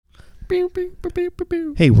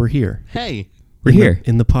Hey, we're here. Hey, We're here.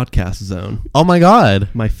 In the podcast zone. oh my God.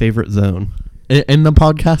 My favorite zone. In the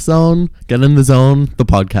podcast zone, get in the zone, the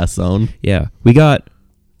podcast zone. Yeah, we got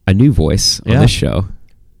a new voice on Yeah. this show.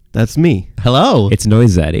 That's me. Hello. It's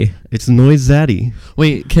Noise Zaddy. It's Noise Zaddy.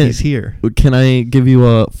 Wait, He's here. can I give you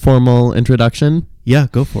a formal introduction? Yeah,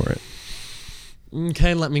 go for it.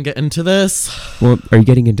 Okay, let me get into this. Well, are you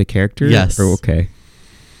getting into character? Yes. Or okay.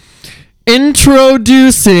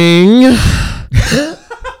 Introducing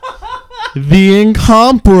the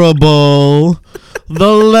incomparable,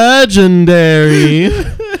 the legendary,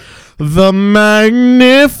 the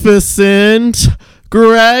magnificent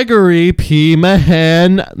Gregory P.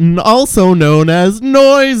 Mahan, also known as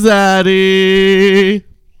Noise Zaddy.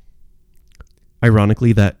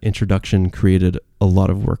 Ironically, that introduction created a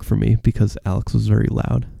lot of work for me because Alex was very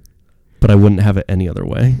loud. But I wouldn't have it any other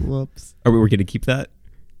way. Whoops. Are we going to keep that?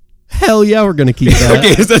 Hell yeah, we're going to keep that.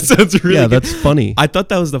 Okay, that sounds really Yeah, good. that's funny. I thought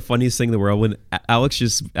that was the funniest thing in the world when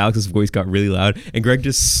Alex's voice got really loud and Greg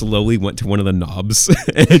just slowly went to one of the knobs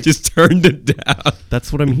and it just turned it down.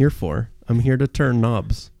 That's what I'm here for. I'm here to turn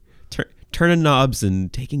knobs. Turning knobs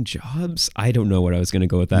and taking jobs? I don't know what I was going to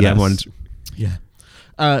go with that. Yes. I wanted Yeah.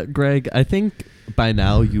 Greg, I think by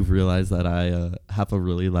now you've realized that I have a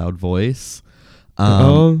really loud voice.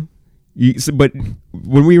 But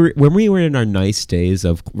when we were in our nice days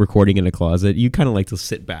of recording in a closet, you kind of like to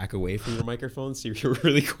sit back away from your microphone, so you're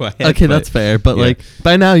really quiet. Okay, that's fair. But yeah. like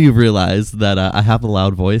by now you've realized that I have a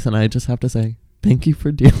loud voice, and I just have to say thank you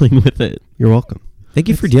for dealing with it. You're welcome. Thank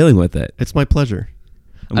you for dealing with it. It's my pleasure.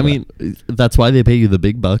 I mean, that's why they pay you the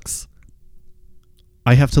big bucks.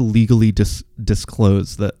 I have to legally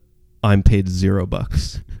disclose that I'm paid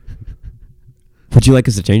 $0. Would you like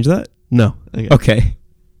us to change that? No. Okay.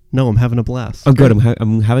 No, I'm having a blast. I'm good.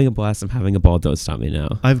 I'm having a blast. I'm having a ball. Don't stop me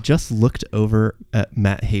now. I've just looked over at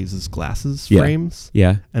Matt Hayes' glasses Yeah. frames,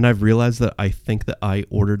 Yeah. and I've realized that I think that I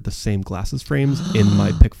ordered the same glasses frames in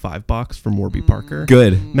my Pick 5 box from Warby Parker.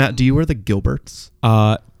 Good. Matt, do you wear the Gilberts?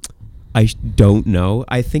 I don't know.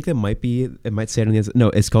 I think it might say it on the inside. No,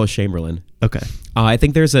 it's called Chamberlain. Okay. I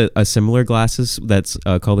think there's a similar glasses that's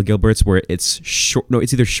called the Gilberts where it's short. No,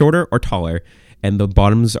 it's either shorter or taller, and the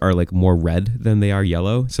bottoms are like more red than they are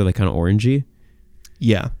yellow, so they're kind of orangey.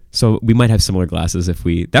 Yeah. So we might have similar glasses if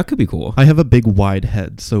that could be cool. I have a big wide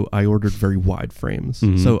head, so I ordered very wide frames.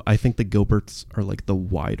 Mhm. So I think the Gilberts are like the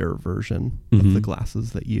wider version of the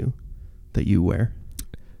glasses that you wear.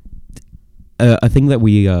 A thing that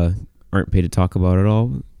we aren't paid to talk about at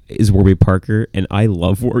all is Warby Parker, and I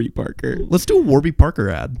love Warby Parker. Let's do a Warby Parker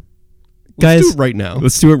ad. Guys, Let's do it right now.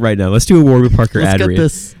 Let's do it right now. Let's do a Warby Parker Let's ad get read.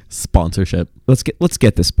 this sponsorship. Let's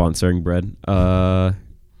get this sponsoring bread.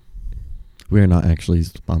 We are not actually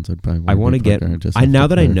sponsored by. I want to get. Now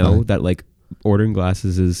that I know that like ordering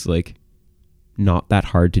glasses is like not that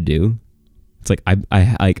hard to do. It's like I'm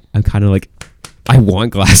kind of like I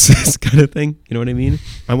want glasses kind of thing. You know what I mean?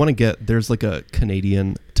 I want to get, there's like a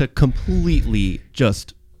Canadian to completely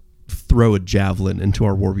just throw a javelin into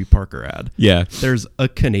our Warby Parker ad. Yeah. There's a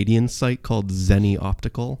Canadian site called Zenny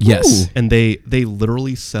Optical. Yes. And they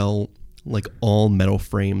literally sell like all metal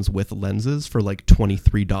frames with lenses for like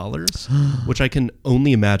 $23, which I can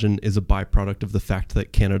only imagine is a byproduct of the fact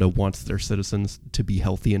that Canada wants their citizens to be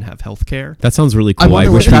healthy and have health care. That sounds really I cool. I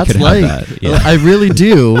wonder wish what we that's could like. have that. Yeah. I really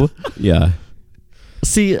do. Yeah.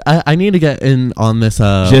 See, I need to get in on this.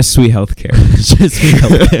 Just sweet healthcare.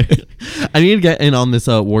 I need to get in on this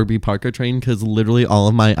Warby Parker train because literally all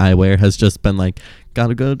of my eyewear has just been like,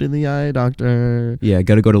 gotta go to the eye doctor. Yeah,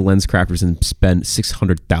 got to go to Lens Crafters and spend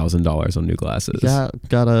 $600,000 on new glasses. Yeah,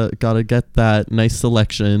 gotta get that nice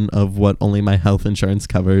selection of what only my health insurance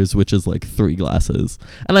covers, which is like 3 glasses.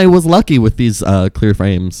 And I was lucky with these clear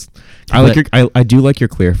frames. I do like your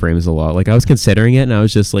clear frames a lot. Like I was considering it, and I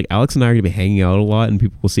was just like, Alex and I are gonna be hanging out a lot, and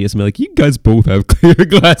people will see us and be like, "You guys both have clear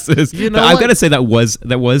glasses." You know I've what? got to say that was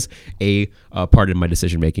a part of my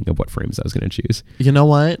decision making of what frames I was gonna choose. You know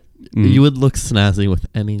what? Mm. You would look snazzy with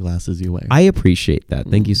any glasses you wear. I appreciate that.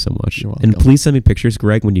 Thank you so much. You're And welcome. please send me pictures,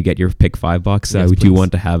 Greg, when you get your Pick 5 box. Yes, I do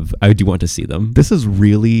please. want to see them. This is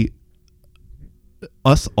really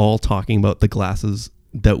us all talking about the glasses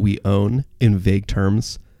that we own in vague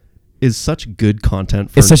terms is such good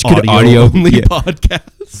content for It's such good audio only yeah.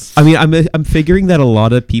 podcast. I mean, I'm figuring that a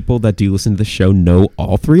lot of people that do listen to the show know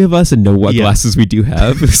all 3 of us and know what Yeah. glasses we do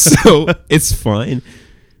have, so it's fine.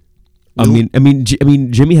 I mean,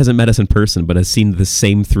 Jimmy hasn't met us in person, but has seen the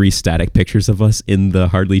same 3 static pictures of us in the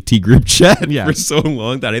Hardly Tea group chat Yeah. for so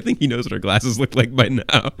long that I think he knows what our glasses look like by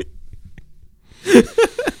now.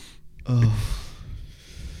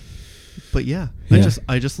 But yeah, Yeah.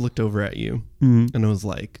 I just looked over at you Mm-hmm. and I was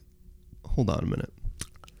like, hold on a minute.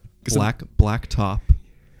 Black top,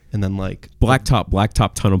 and then like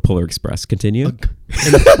Blacktop Tunnel Polar Express. Continue.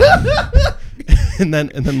 and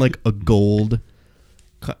then like a gold,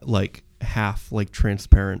 like half like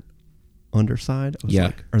transparent underside. I was Yeah.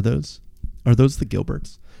 like, are those the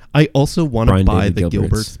Gilberts? I also want to Brian buy David the Gilberts.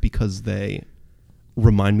 Gilberts because they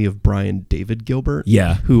remind me of Brian David Gilbert.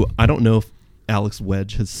 Yeah. Who I don't know if Alex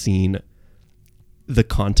Wedge has seen the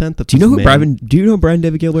content that. Do you know this who man- Brian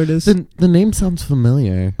David Gilbert is? The name sounds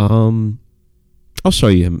familiar. I'll show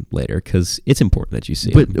you him later because it's important that you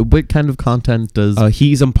see him. But what kind of content does?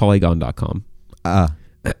 He's on Polygon.com. I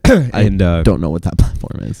And don't know what that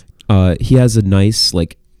platform is. he has a nice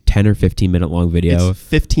like 10 or 15 minute long video It's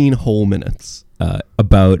 15 whole minutes.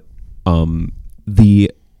 about and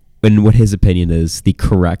what his opinion is the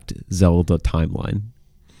correct Zelda timeline,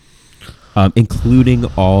 including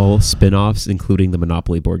all spin-offs, including the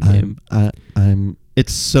Monopoly board game.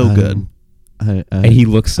 It's so good. And he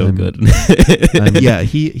looks so good. Yeah,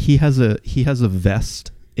 he has a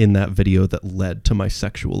vest in that video that led to my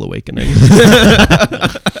sexual awakening.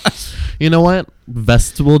 You know what?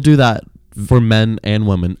 Vests will do that for men and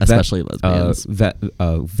women, especially lesbians.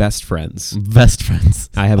 Vest friends. Vest friends.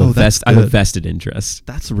 I have Oh, that's I have a good. vested interest.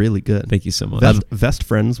 That's really good. Thank you so much. Vest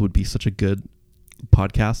Friends would be such a good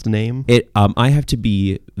podcast name. I have to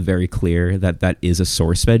be very clear that is a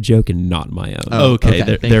SourceFed joke and not my own. Oh, okay,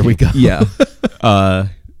 okay, thank there we you. go. Yeah.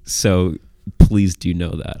 So please do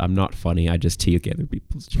know that I'm not funny. I just take other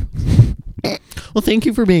people's jokes. Well, thank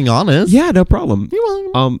you for being honest. Yeah, no problem. You're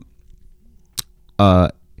welcome.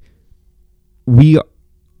 We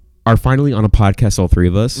are finally on a podcast, all three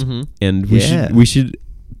of us, Mhm. and Yeah. we should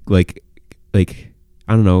like I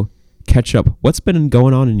don't know, catch up. What's been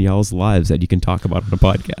going on in y'all's lives that you can talk about on a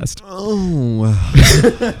podcast?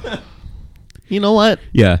 Oh. You know what?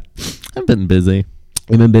 Yeah, I've been busy.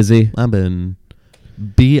 I've been busy. I've been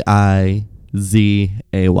Bizay. Busy.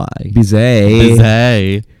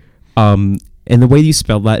 Bizay. And the way you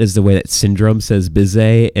spell that is the way that Syndrome says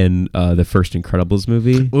busy in the first Incredibles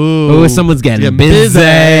movie. Ooh, someone's getting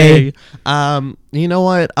busy. You know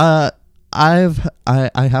what? I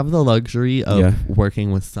have the luxury of Yeah.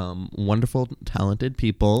 working with some wonderful, talented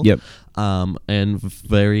people. Yep. And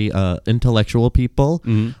very intellectual people.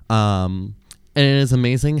 Mhm. And it is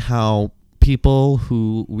amazing how people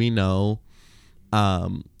who we know,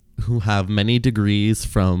 who have many degrees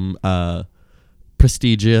from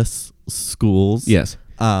prestigious schools, Yes.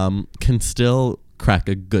 can still crack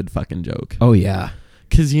a good fucking joke. Oh yeah.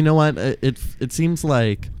 Because you know what? It seems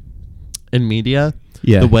like in media,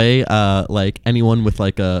 Yeah. the way like anyone with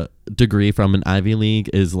like a degree from an Ivy League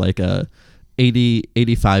is like a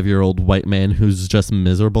 85-year-old white man who's just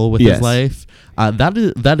miserable with Yes. his life.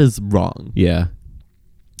 That is wrong. Yeah.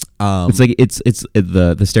 It's like it's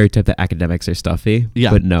the stereotype that academics are stuffy.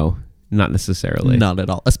 Yeah. But no, not necessarily. Not at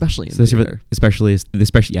all, especially in Especially theater. especially with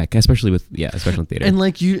especially in theater. And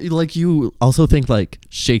like you also think like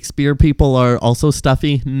Shakespeare people are also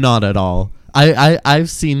stuffy? Not at all. I've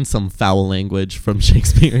seen some foul language from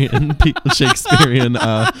Shakespearean Shakespearean.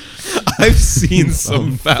 I've seen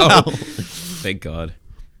some foul. Thank God.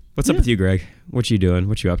 What's up with you, Greg? What you doing?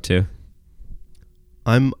 What you up to?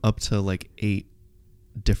 I'm up to like 8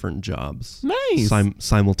 different jobs. Nice.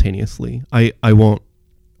 Simultaneously. I won't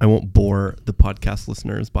bore the podcast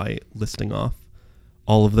listeners by listing off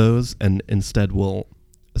all of those, and instead will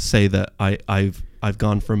say that I've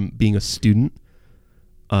gone from being a student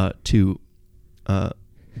to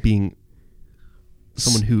being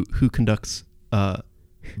someone who conducts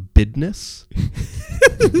bidness,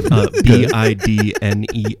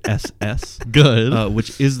 BIDNESS, Good.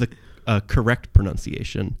 which is the correct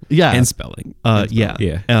pronunciation. Yeah. And spelling. Yeah.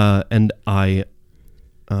 Yeah. And I,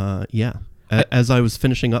 as I was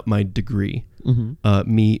finishing up my degree,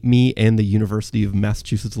 Mm-hmm. me and the University of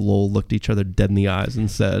Massachusetts Lowell looked each other dead in the eyes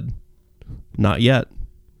and said, "Not yet."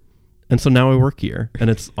 And so now I work here, and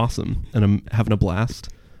it's awesome, and I'm having a blast,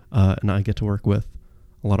 and I get to work with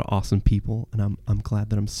a lot of awesome people, and I'm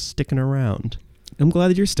glad that I'm sticking around. I'm glad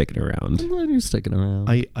that you're sticking around. I'm glad you're sticking around.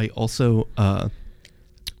 I also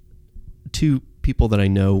 2 people that I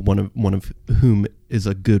know, one of whom is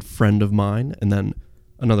a good friend of mine, and then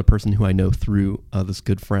another person who I know through this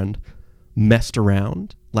good friend, messed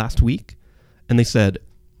around last week, and they said,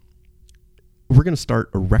 "We're gonna start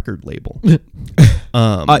a record label."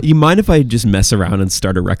 You mind if I just mess around and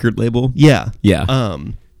start a record label? Yeah. Yeah.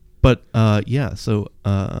 So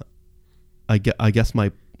I guess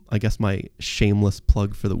my shameless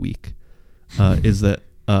plug for the week is that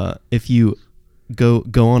if you go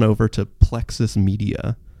on over to Plexus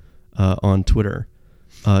Media on Twitter,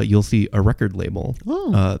 you'll see a record label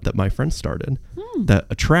that my friend started. That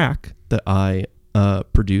a track that I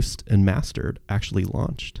produced and mastered actually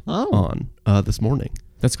launched on this morning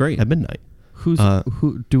That's great. at midnight. Whose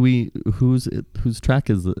track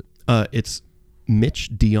is it? It's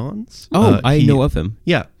Mitch Dion's. I know of him.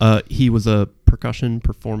 Yeah, he was a percussion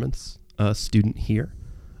performance student here,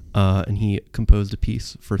 and he composed a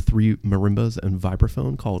piece for 3 marimbas and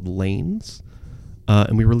vibraphone called Lanes,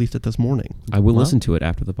 and we released it this morning. I will Wow. listen to it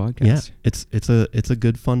after the podcast. Yeah, it's a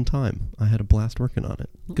good fun time. I had a blast working on it.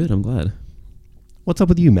 Good. I'm glad. What's up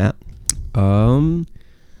with you, Matt?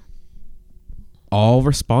 All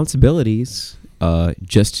responsibilities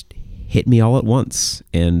just hit me all at once,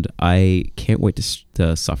 and I can't wait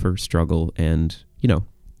to suffer, struggle, and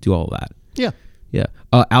do all of that. Yeah. Yeah.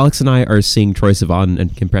 Alex and I are seeing Troye Sivan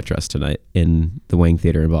and Kim Petras tonight in the Wang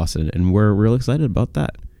Theater in Boston, and we're real excited about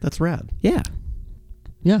that. That's rad. Yeah.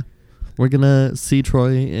 Yeah. We're going to see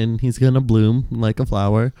Troy, and he's going to bloom like a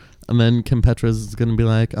flower. And then Kim Petras is going to be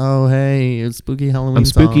like, oh, hey, it's spooky Halloween I'm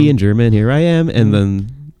spooky song. and German. Here I am. And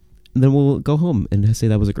then we'll go home and say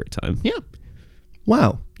that was a great time. Yeah.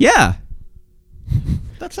 Wow, Yeah.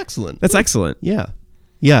 that's excellent. That's excellent. Yeah.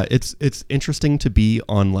 Yeah, it's interesting to be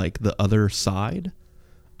on like the other side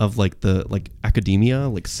of like the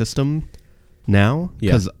academia system now,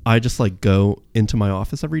 Yeah. because I just like go into my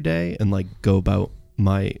office every day and like go about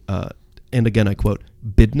my and again I quote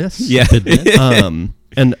business. Yeah.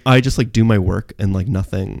 And I just like do my work and like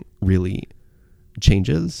nothing really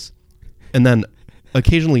changes. And then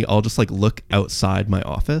occasionally I'll just like look outside my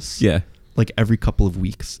office. Yeah. Like every couple of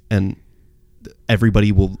weeks, and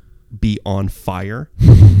everybody will be on fire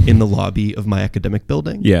in the lobby of my academic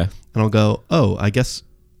building. Yeah. And I'll go, oh, I guess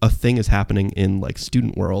a thing is happening in like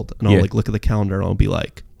student world. And I'll Yeah. like look at the calendar and I'll be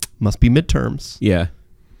like, must be midterms. Yeah.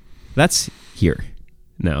 That's here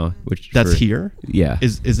now. That's here. Yeah.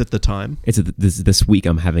 Is it the time? It's this week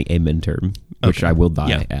I'm having a midterm, which Okay. I will die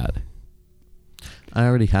Yeah. at. I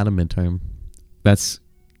already had a midterm. That's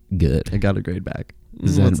good. I got a grade back.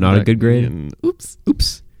 Is that What's not a back? good grade? And oops.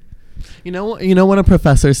 You know when a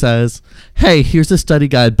professor says, hey, here's a study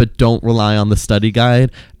guide, but don't rely on the study guide,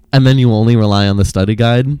 and then you only rely on the study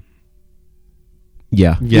guide?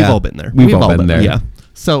 Yeah. We've all been there. We've all been there. Yeah.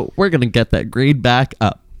 So we're going to get that grade back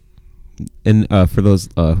up. And for those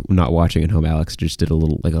not watching at home, Alex just did a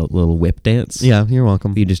little whip dance. Yeah, you're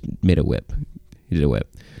welcome. He just made a whip. He did a whip.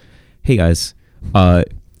 Hey guys, a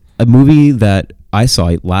movie that I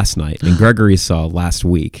saw last night and Gregory saw last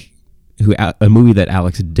week, a movie that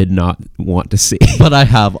Alex did not want to see. But I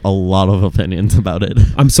have a lot of opinions about it.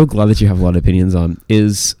 I'm so glad that you have a lot of opinions on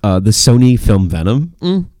is the Sony film Venom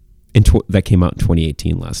that came out in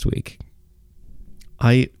 2018 last week.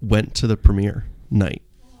 I went to the premiere night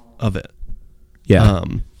of it. Yeah.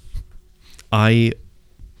 I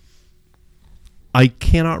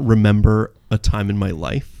cannot remember a time in my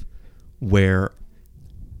life where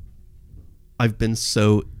I've been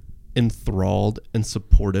so enthralled and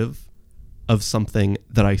supportive of something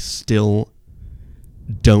that I still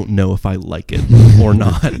don't know if I like it or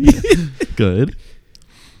not. Good.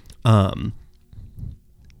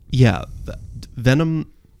 Yeah,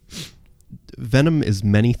 Venom is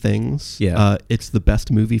many things. Yeah. It's the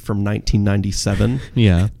best movie from 1997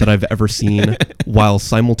 Yeah. that I've ever seen, while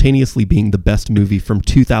simultaneously being the best movie from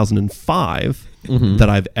 2005 that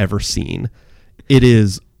I've ever seen. It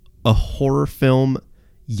is a horror film,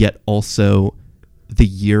 yet also the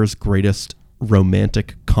year's greatest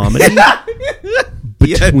romantic comedy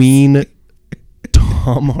between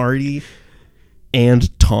Tom Hardy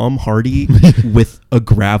and Tom Hardy with a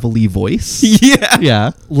gravelly voice. Yeah.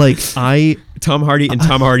 Yeah. Like Tom Hardy and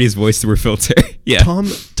Tom Hardy's voice through a filter. Yeah.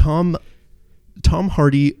 Tom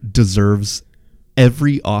Hardy deserves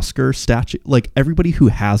every Oscar statue. Like everybody who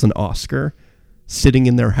has an Oscar sitting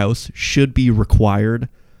in their house should be required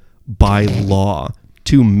by law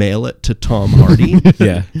to mail it to Tom Hardy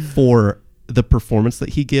Yeah. for the performance that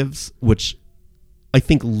he gives, which I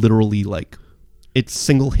think literally like it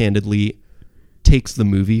single-handedly takes the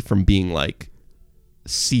movie from being like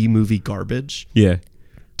C movie garbage Yeah.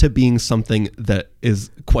 to being something that is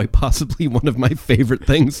quite possibly one of my favorite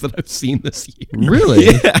things that I've seen this year. Really?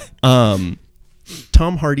 Yeah.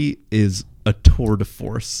 Tom Hardy is a tour de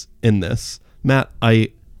force in this. Matt, I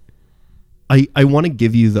want to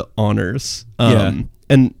give you the honors. Yeah.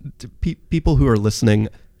 And to people who are listening,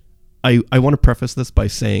 I want to preface this by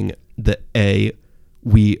saying that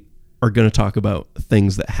we are going to talk about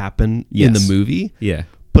things that happen in the Yes. movie. Yeah.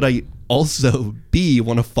 But I also,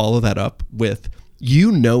 want to follow that up with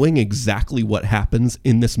you knowing exactly what happens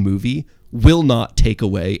in this movie will not take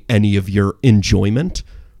away any of your enjoyment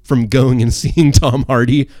from going and seeing Tom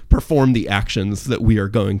Hardy perform the actions that we are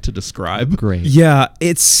going to describe. Great. Yeah,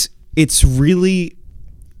 it's really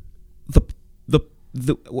the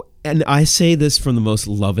and I say this from the most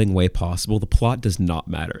loving way possible. The plot does not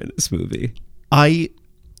matter in this movie. I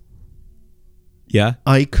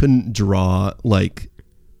couldn't draw like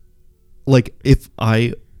if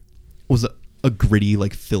I was a gritty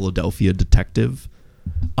like Philadelphia detective,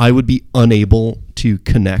 I would be unable to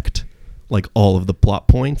connect like all of the plot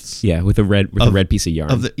points. Yeah, with a red piece of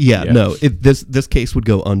yarn. No, this case would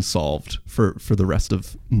go unsolved for the rest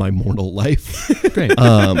of my mortal life. Great.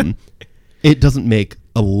 It doesn't make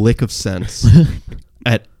a lick of sense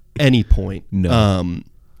at any point. No.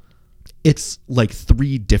 It's like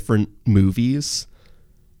 3 different movies.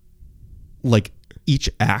 Like each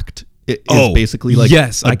act is basically like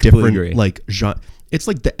yes, a I completely different agree. like genre. It's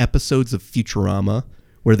like the episodes of Futurama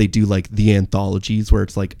where they do like the anthologies where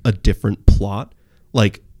it's like a different plot,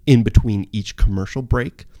 like in between each commercial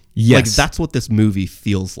break. Yes. Like that's what this movie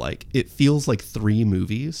feels like. It feels like 3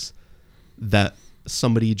 movies that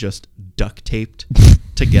somebody just duct taped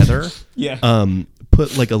together. Yeah.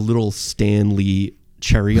 Put like a little Stan Lee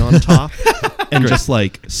cherry on top and just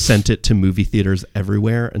like sent it to movie theaters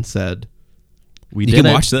everywhere and said, We You did can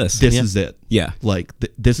it. watch this. this is it. Yeah. Like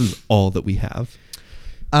this is all that we have.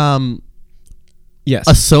 Yes.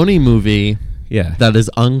 A Sony movie yeah. that is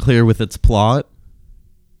unclear with its plot.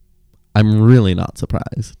 I'm really not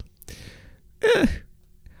surprised.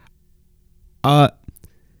 I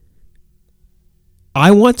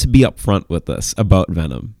want to be upfront with this about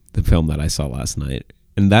Venom, the film that I saw last night,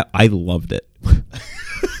 and that I loved it.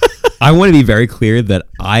 I want to be very clear that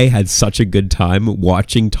I had such a good time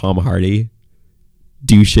watching Tom Hardy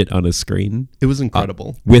do shit on a screen It was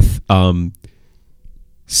incredible. with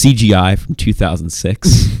CGI from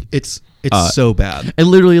 2006. It's so bad. It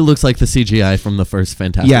literally looks like the CGI from the first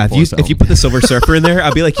Fantastic Yeah, Four if you put the Silver Surfer in there,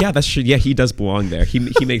 I'd be like, yeah, that's true. Yeah, he does belong there. He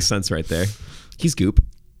makes sense right there. He's Goop.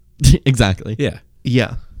 exactly. Yeah.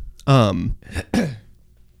 Yeah.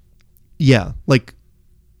 Yeah, like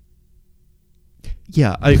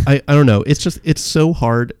yeah, I don't know. It's so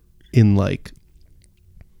hard in like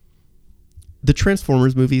the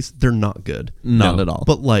Transformers movies, they're not good. Not No. at all.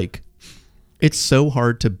 But like it's so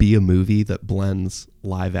hard to be a movie that blends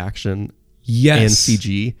live action Yes. and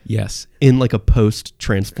CG Yes. in like a post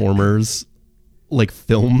Transformers like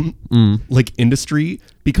film like industry,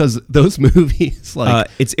 because those movies like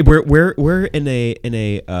We're in an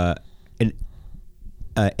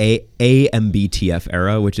AMBTF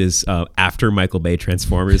era, which is after Michael Bay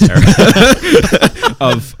Transformers era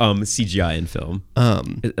of CGI in film, a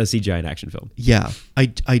CGI in action film. yeah, I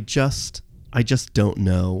just don't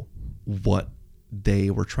know what they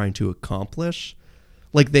were trying to accomplish.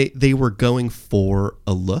 Like they were going for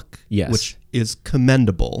a look, Yes. which is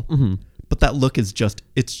commendable, but that look is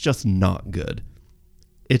it's just not good.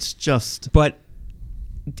 It's just But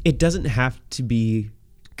it doesn't have to be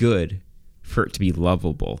good for it to be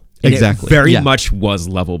lovable. And Exactly. it very Yeah. much was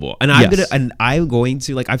lovable. And Yes. I'm going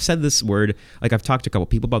to like, I've said this word, like I've talked to a couple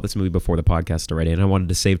people about this movie before the podcast already, and I wanted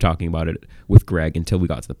to save talking about it with Greg until we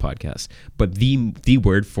got to the podcast. But the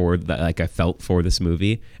word for that, like I felt for this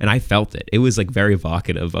movie, and I felt it. It was like very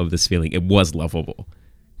evocative of this feeling. It was lovable.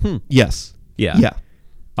 yes, Yeah.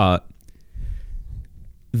 yeah,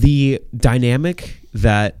 The dynamic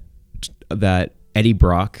that Eddie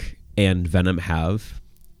Brock and Venom have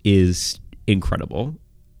is incredible.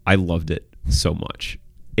 I loved it so much.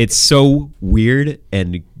 It's so weird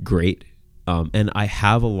and great. And I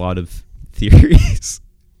have a lot of theories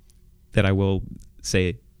that I will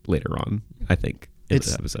say later on, I think, in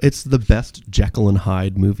this episode. it's the best Jekyll and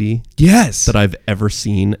Hyde movie yes. that I've ever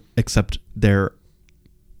seen, except they're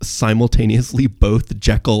simultaneously both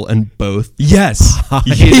Jekyll and both yes.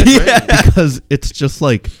 Hyde. Because it's just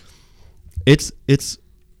like it's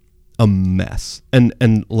a mess, and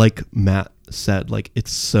like Matt said, like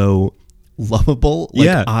it's so lovable. Like,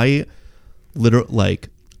 Yeah. I literally like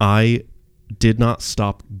I did not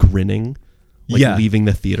stop grinning like Yeah. leaving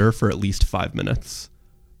the theater for at least 5 minutes,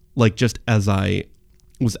 like just as I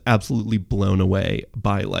was absolutely blown away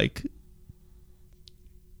by like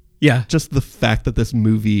Yeah. just the fact that this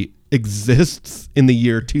movie exists in the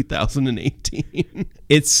year 2018.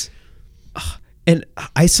 It's and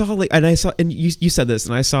I saw and you said this,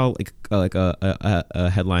 and I saw like a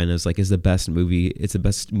headline as like, is the best movie, it's the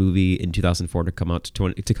best movie in 2004 to come out in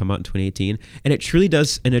 2018, and it truly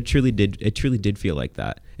does, and it truly did feel like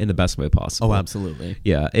that in the best way possible. Oh, absolutely.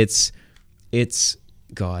 Yeah, it's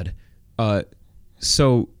God.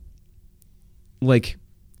 So like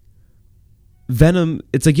Venom,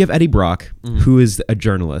 it's like you have Eddie Brock, who is a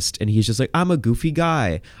journalist, and he's just like, I'm a goofy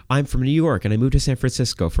guy. I'm from New York, and I moved to San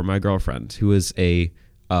Francisco for my girlfriend, who is a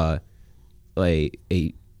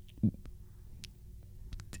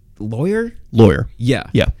lawyer. Yeah.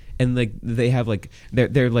 And like they have like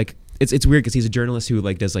they're like it's weird because he's a journalist who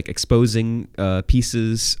like does like exposing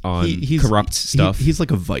pieces on corrupt stuff. He's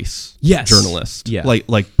like a Vice Yes. journalist. Yeah.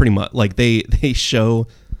 Like pretty much like they show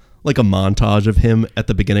like a montage of him at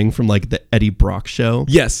the beginning from like the Eddie Brock show.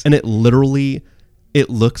 Yes. And it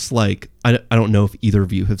looks like I don't know if either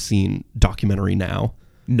of you have seen Documentary Now.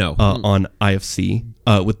 No. On IFC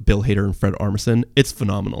with Bill Hader and Fred Armisen. It's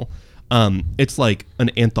phenomenal. It's like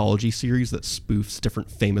an anthology series that spoofs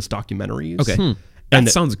different famous documentaries. Okay. And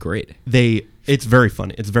that sounds great. it's very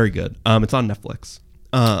funny. It's very good. It's on Netflix.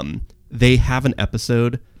 They have an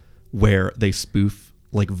episode where they spoof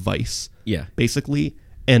like Vice. Yeah. Basically.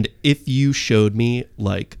 And if you showed me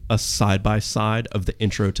like a side by side of the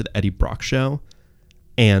intro to the Eddie Brock show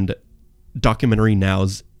and Documentary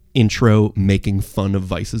Now's intro making fun of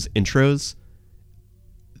Vice's intros,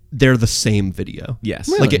 they're the same video. Yes.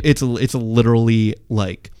 Like it's literally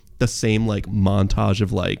like the same like montage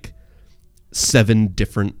of like 7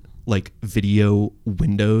 different like video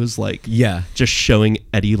windows, like just showing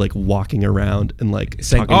Eddie like walking around and like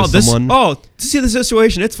saying, talking to someone. To see the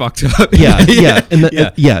situation, it's fucked up. Yeah. And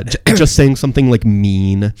just saying something like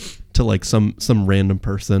mean to like some random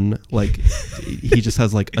person. Like he just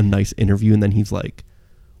has like a nice interview, and then he's like,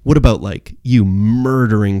 what about like you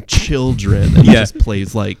murdering children? And he just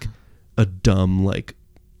plays like a dumb like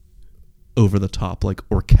over the top like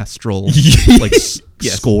orchestral like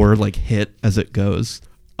score like hit as it goes.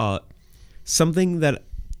 Something that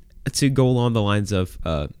to go along the lines of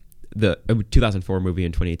the 2004 movie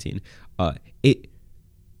in 2018,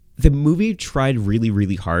 the movie tried really,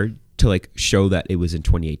 really hard to like show that it was in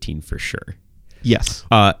 2018 for sure. Yes.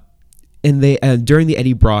 And they during the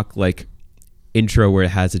Eddie Brock like intro where it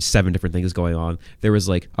has 7 different things going on, there was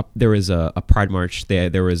like a pride march.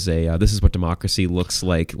 There was a this is what democracy looks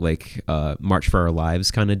like March for Our Lives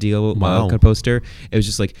kind of deal. Wow. Kind of poster. It was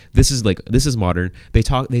just like this is modern.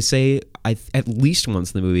 They say at least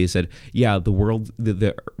once in the movie, they said, yeah, the world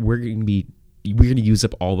we're going to use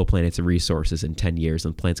up all the planet's resources in 10 years,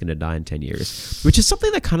 and the planet's going to die in 10 years, which is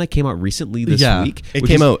something that kind of came out recently this week. It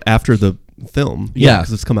came out after the film. Yeah.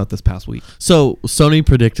 Because it's come out this past week. So Sony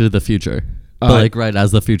predicted the future, but like right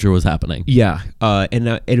as the future was happening. Yeah.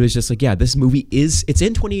 And it was just like, yeah, this movie it's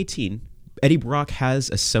in 2018. Eddie Brock has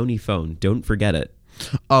a Sony phone. Don't forget it.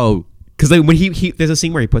 Oh, because like when he there's a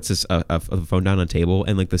scene where he puts his a phone down on a table,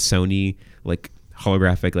 and like the Sony like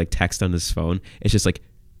holographic like text on his phone, it's just like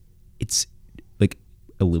it's like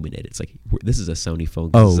illuminated. It's like, this is a Sony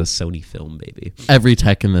phone. This is a Sony film, baby. Every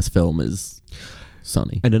tech in this film is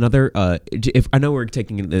Sony. And another, if I know we're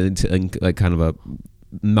taking it into like kind of a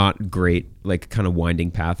not great like kind of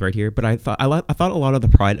winding path right here, but I thought a lot of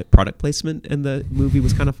the product placement in the movie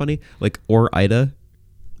was kind of funny. Like Ida,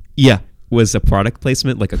 was a product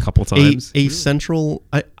placement like a couple times. A central,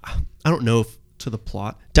 I don't know if to the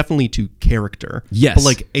plot, definitely to character. Yes, but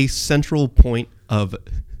like a central point of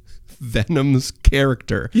Venom's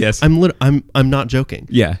character. Yes, I'm not joking.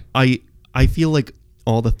 Yeah, I feel like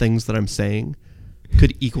all the things that I'm saying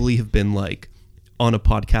could equally have been like on a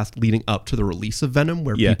podcast leading up to the release of Venom,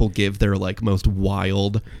 where people give their like most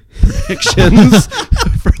wild predictions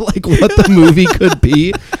for like what the movie could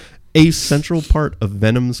be. A central part of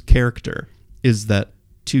Venom's character is that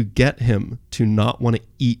to get him to not want to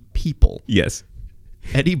eat people,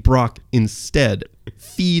 Eddie Brock instead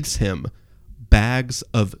feeds him bags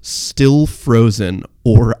of still frozen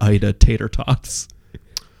Ida tater tots.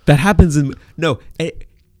 That happens in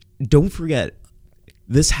don't forget,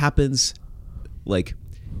 this happens like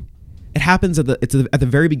it happens at the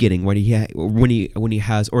very beginning when he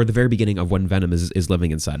has, or the very beginning of when Venom is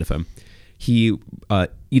living inside of him. He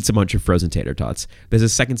eats a bunch of frozen tater tots. There's a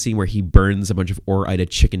second scene where he burns a bunch of Ida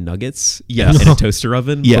chicken nuggets in a toaster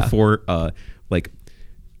oven before a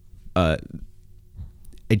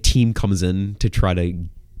team comes in to try to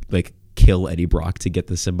like kill Eddie Brock to get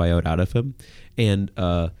the symbiote out of him. And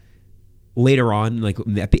later on, like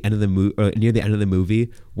at the end of the near the end of the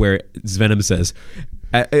movie, where Venom says,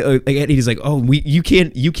 he's like, "Oh, you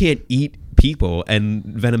can't eat people," and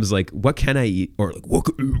Venom's like, "What can I eat?" Or like, "What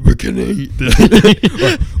can I eat then?"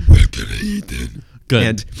 Or, "What can I eat then?" Good.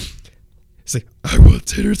 And it's like, "I want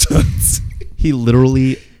tater tots." He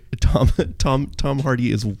literally, Tom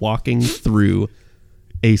Hardy is walking through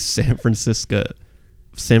a San Francisco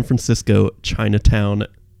Chinatown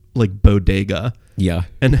like bodega. Yeah.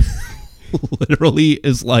 And literally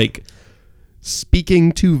is like,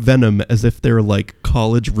 speaking to Venom as if they're like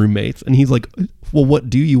college roommates, and he's like, well, what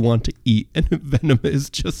do you want to eat? And Venom is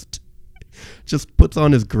just puts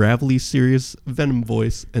on his gravelly serious Venom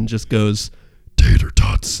voice and just goes, tater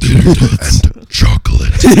tots and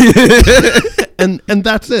chocolate. and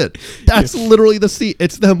that's it. That's literally the scene.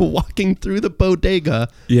 It's them walking through the bodega,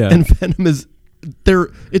 and Venom is there.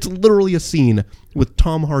 It's literally a scene with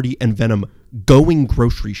Tom Hardy and Venom going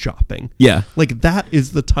grocery shopping. Yeah. Like, that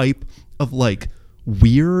is the type of like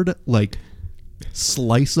weird like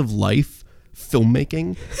slice of life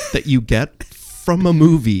filmmaking that you get from a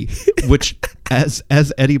movie, which as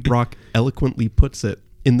Eddie Brock eloquently puts it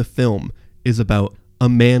in the film, is about a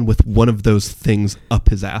man with one of those things up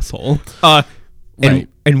his asshole. And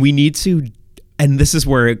we need to, and this is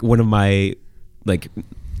where one of my, like,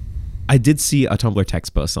 I did see a Tumblr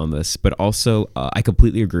text post on this, but also I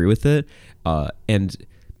completely agree with it. And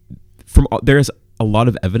there's a lot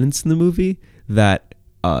of evidence in the movie that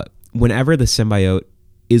whenever the symbiote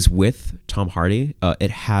is with Tom Hardy, it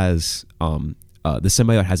has the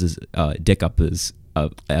symbiote has his dick up his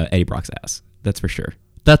Eddie Brock's ass. That's for sure.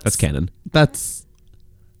 That's canon. That's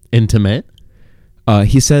intimate.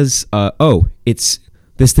 He says, "Oh, it's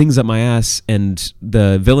this thing's up my ass," and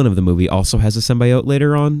the villain of the movie also has a symbiote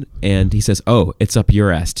later on, and he says, "Oh, it's up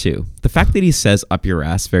your ass too." The fact that he says "up your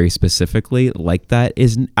ass" very specifically like that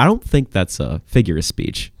I don't think that's a figure of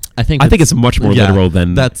speech. I think it's much more literal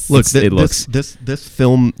than that's. Look, it looks. This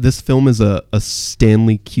film is a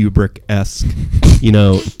Stanley Kubrick-esque,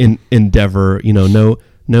 endeavor.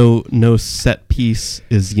 No set piece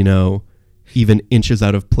is even inches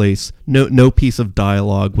out of place. No piece of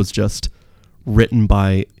dialogue was just written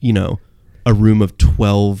by a room of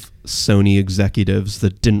 12 Sony executives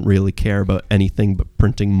that didn't really care about anything but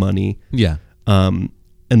printing money. Yeah. And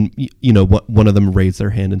one of them raised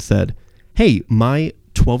their hand and said, "Hey, my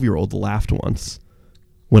 12-year-old laughed once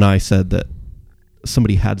when I said that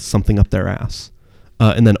somebody had something up their ass."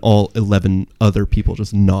 And then all 11 other people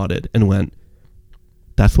just nodded and went,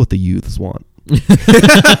 "That's what the youths want."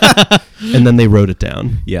 And then they wrote it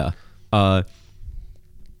down. Yeah.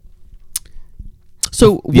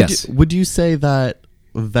 So yes. Would you say that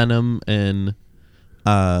Venom and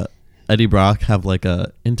Eddie Brock have like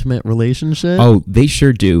a intimate relationship? Oh, they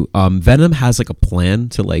sure do. Venom has like a plan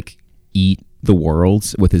to like eat the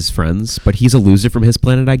world with his friends, but he's a loser from his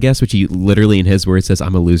planet, I guess, which he literally in his words says,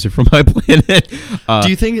 "I'm a loser from my planet." Do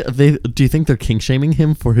you think they're kink shaming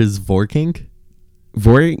him for his vor kink?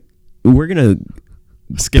 We're gonna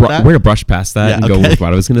skip that. We're gonna brush past that and go with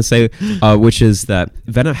what I was gonna say, which is that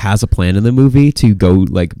Venom has a plan in the movie to go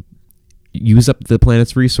like use up the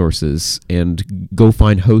planet's resources and go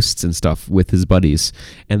find hosts and stuff with his buddies,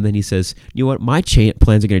 and then he says, "You know what? My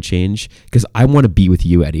plans are gonna change because I want to be with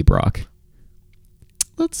you, Eddie Brock."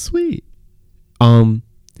 That's sweet. Venom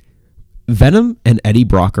and Eddie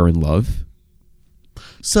Brock are in love.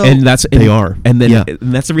 So they are, and then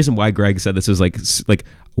and that's the reason why Greg said this was like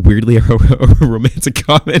weirdly a romantic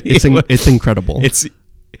comedy. It's incredible.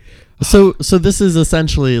 So this is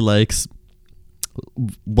essentially like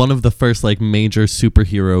one of the first like major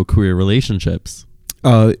superhero queer relationships.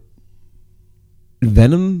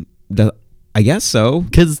 Venom, I guess so,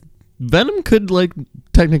 because Venom could like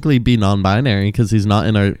technically be non-binary because he's not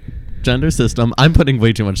in our gender system. I'm putting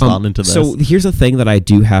way too much thought into this. So here's the thing that I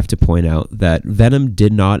do have to point out, that Venom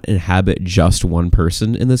did not inhabit just one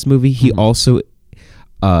person in this movie. He also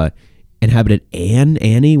inhabited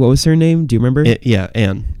Annie. What was her name? Do you remember?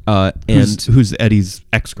 Anne. And who's Eddie's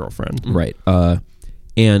ex-girlfriend. Right.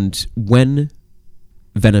 And when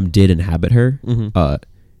Venom did inhabit her,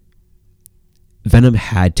 Venom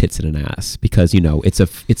had tits and an ass because it's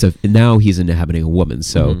a now he's inhabiting a woman,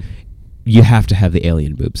 so you have to have the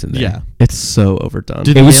alien boobs in there. Yeah, it's so overdone.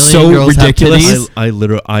 It was so ridiculous. I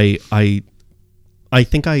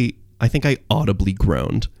think I audibly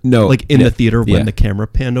groaned. No, like in the theater when the camera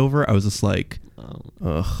panned over, I was just like,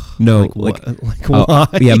 ugh. No, why?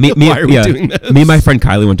 Yeah, why are we doing this? Me and my friend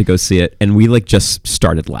Kylie went to go see it, and we like just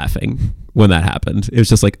started laughing when that happened. It was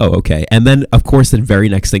just like, oh, okay. And then, of course, the very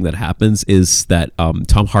next thing that happens is that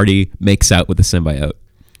Tom Hardy makes out with the symbiote.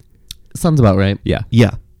 Sounds about right. Yeah.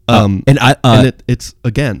 Yeah. And it's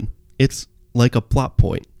like a plot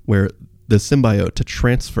point where the symbiote, to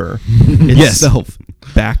transfer itself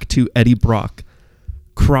back to Eddie Brock,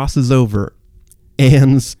 crosses over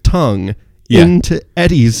Anne's tongue into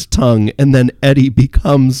Eddie's tongue, and then Eddie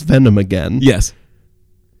becomes Venom again. Yes.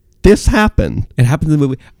 This happened. It happened in the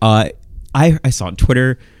movie. I saw on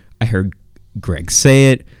Twitter, I heard Greg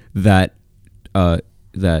say it, that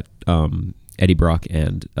Eddie Brock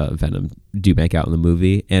and Venom do make out in the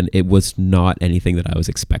movie, and it was not anything that I was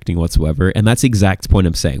expecting whatsoever. And that's the exact point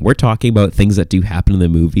I'm saying. We're talking about things that do happen in the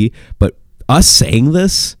movie, but us saying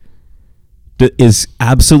this is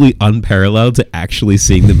absolutely unparalleled to actually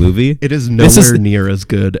seeing the movie. It is nowhere near as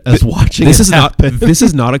good as watching this it is happen. This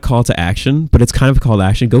is not a call to action, but it's kind of a call to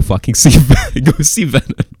action. Go fucking see go see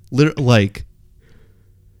Venom. Like,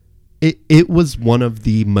 it was one of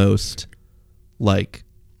the most, like,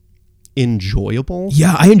 enjoyable,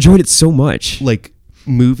 Yeah, I enjoyed it so much. like,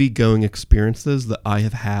 movie-going experiences that I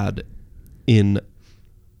have had in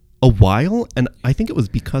a while, and I think it was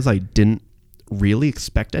because I didn't really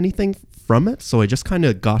expect anything from it, so I just kind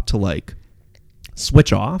of got to, like,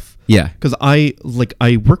 switch off. Yeah. Because I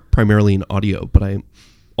work primarily in audio, but I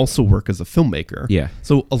also work as a filmmaker. Yeah.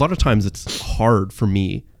 So a lot of times it's hard for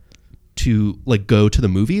me to, like, go to the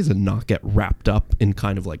movies and not get wrapped up in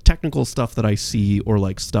kind of, like, technical stuff that I see, or,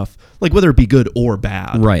 like, stuff, like, whether it be good or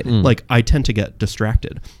bad. Right. Like, I tend to get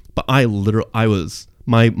distracted. But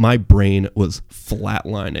my brain was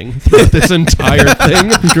flatlining throughout this entire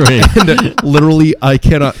thing. Great. And literally, I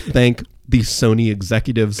cannot thank the Sony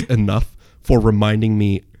executives enough for reminding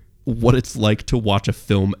me what it's like to watch a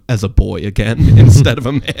film as a boy again instead of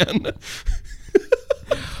a man.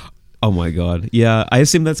 Oh my god. Yeah, I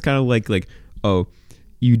assume that's kind of like oh,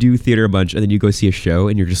 you do theater a bunch and then you go see a show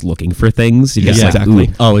and you're just looking for things. You're just Yeah, like, exactly.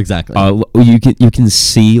 ooh. Oh, exactly. You can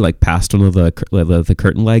see like past one of the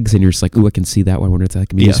curtain legs and you're just like, ooh, I can see that one. I wonder what that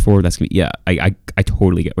can be used for. That's gonna be, yeah. I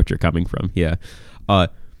totally get what you're coming from. Yeah.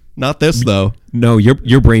 Not this though. No,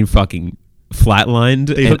 your brain fucking flatlined,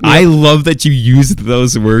 and hooked me I up. love that you used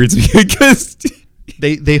those words because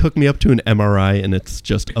They hooked me up to an MRI and it's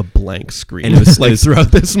just a blank screen. And it was- like it was-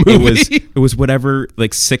 throughout this movie. it was whatever,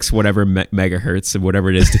 like 6 whatever megahertz of whatever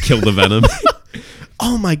it is to kill the venom.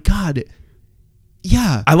 Oh my god.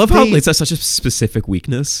 Yeah. I love how they- it's such a specific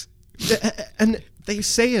weakness. and they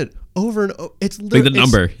say it over and over. It's Like the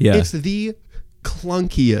number, yeah. It's the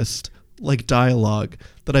clunkiest, like, dialogue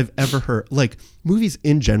that I've ever heard. Like, movies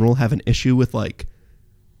in general have an issue with, like,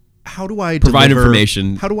 how do I Provide deliver,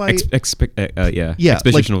 information. How do I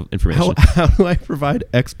expositional like, information. How do I provide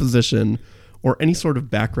exposition or any sort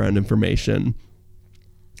of background information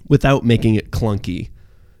without making it clunky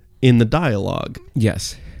in the dialogue?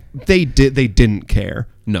 Yes. They didn't care.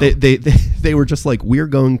 No. They were just like, we're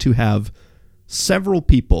going to have several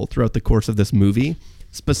people throughout the course of this movie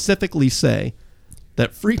specifically say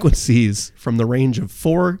that frequencies from the range of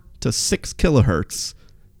 4 to 6 kilohertz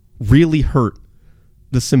really hurt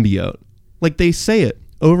the symbiote. Like, they say it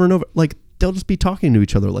over and over. Like, they'll just be talking to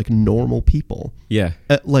each other like normal people. Yeah.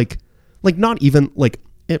 Like not even, like,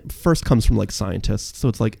 it first comes from, like, scientists, so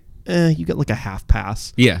it's like, you get like a half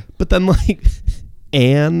pass. Yeah. But then, like,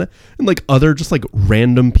 Anne and, like, other just, like,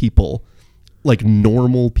 random people, like,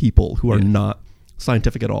 normal people who are not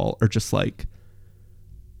scientific at all, are just, like,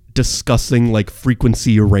 discussing, like,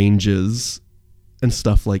 frequency ranges and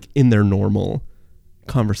stuff, like, in their normal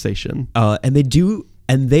conversation.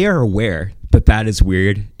 And they are aware that that is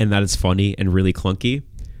weird and that is funny and really clunky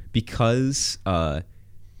because,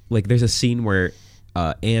 like, there's a scene where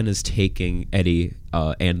Anne is taking Eddie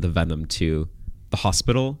and the Venom to the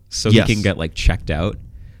hospital so Yes. he can get, like, checked out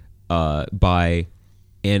by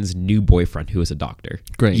Anne's new boyfriend, who is a doctor.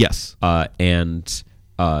 Great. Yes. And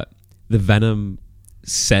the Venom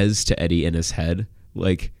says to Eddie in his head,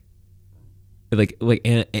 like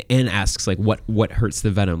Anne asks, like, what hurts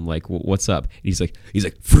the Venom, like, what's up? And he's like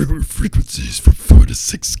frequencies from 4 to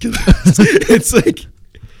 6 kilohertz. It's like,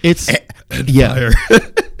 It's yeah.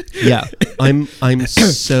 Yeah.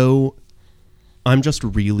 I'm just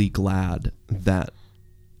really glad that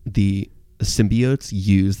the symbiotes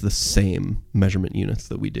use the same measurement units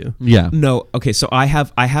that we do. Yeah. no, okay, so I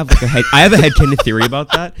have like a headcanon theory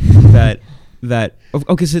about that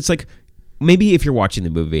okay, so it's like, maybe if you're watching the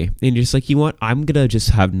movie and you're just like, you know what, I'm gonna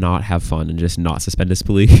just not have fun and just not suspend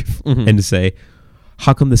disbelief and say,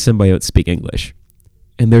 how come the symbiotes speak English?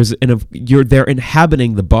 And they're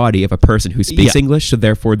inhabiting the body of a person who speaks Yeah. English, so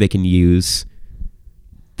therefore they can use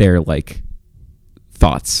their, like,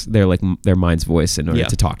 thoughts, their mind's voice in order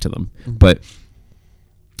to talk to them. But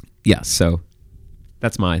yeah, so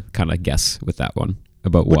that's my kind of guess with that one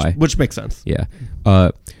about why. Which makes sense. Yeah.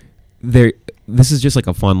 This is just like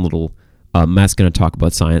a fun little. Matt's going to talk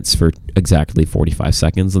about science for exactly 45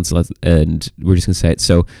 seconds, and we're just going to say it.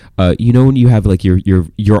 So, you know, when you have, like,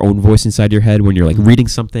 your own voice inside your head when you're, like, reading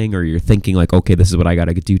something or you're thinking, like, okay, this is what I got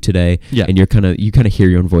to do today, Yeah. and you kind of hear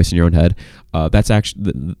your own voice in your own head. That's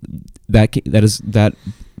actually that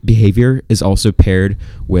behavior is also paired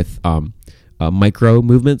with micro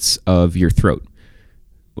movements of your throat.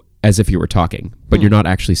 as if you were talking, but you're not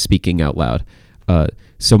actually speaking out loud.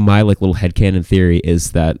 So my like little headcanon theory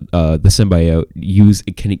is that the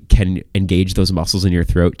symbiote can engage those muscles in your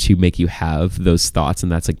throat to make you have those thoughts,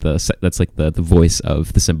 and that's like the voice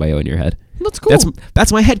of the symbiote in your head. That's cool.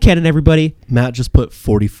 That's my headcanon, everybody. Matt just put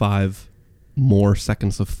 45 more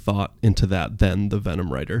seconds of thought into that than the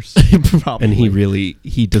Venom writers. Probably. And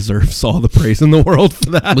he deserves all the praise in the world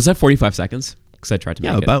for that. Was that 45 seconds? Because I tried to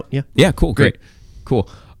make it. Yeah, cool, great. Cool.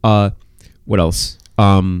 What else?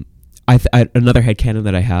 Another headcanon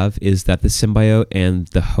that I have is that the symbiote and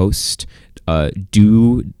the host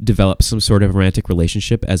do develop some sort of romantic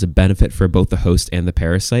relationship as a benefit for both the host and the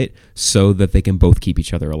parasite, so that they can both keep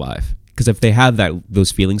each other alive. Because if they have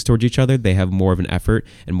those feelings towards each other, they have more of an effort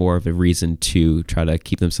and more of a reason to try to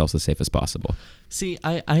keep themselves as safe as possible. See,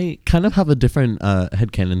 I kind of have a different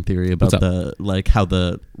headcanon theory about how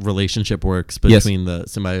the relationship works between the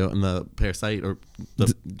symbiote and the parasite or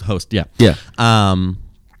the host. Yeah. Yeah.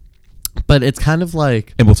 But it's kind of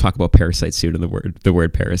like, and we'll talk about parasite soon in the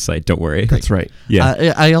word parasite. Don't worry. That's right.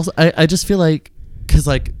 Yeah. I just feel like, because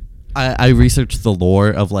like I researched the lore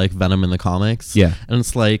of like Venom in the comics. Yeah. And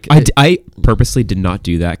it's like I purposely did not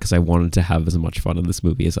do that because I wanted to have as much fun in this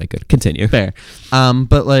movie as I could. Continue. Fair.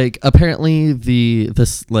 But like apparently the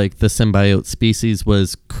symbiote species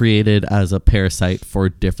was created as a parasite for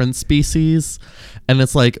different species. And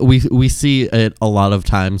it's like we see it a lot of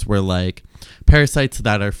times where like parasites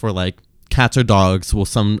that are for like cats or dogs will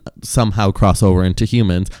somehow cross over into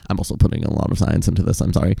humans. I'm also putting a lot of science into this,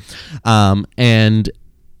 I'm sorry. And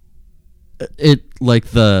it like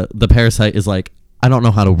the parasite is like, I don't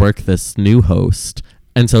know how to work this new host,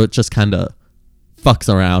 and so it just kind of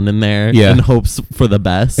fucks around in there and hopes for the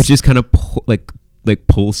best. It just kind of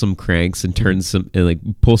pull some cranks and turn some and like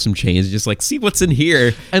pull some chains, just like see what's in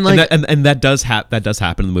here, and like and that does happen in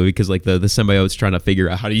the movie, because like the symbiote's trying to figure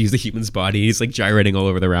out how to use the human's body. He's like gyrating all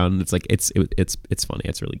over the round, and it's like it's funny.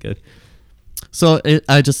 It's really good. So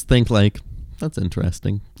I just think like that's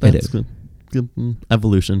interesting. That's good.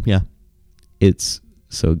 Evolution, yeah. It's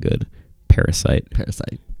so good. Parasite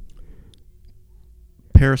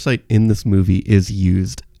in this movie is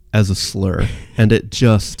used as a slur, and it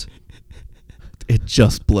just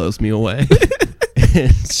blows me away.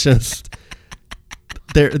 It's just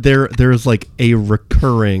there's like a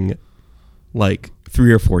recurring like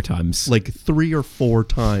 3 or 4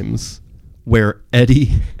 times where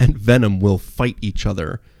Eddie and Venom will fight each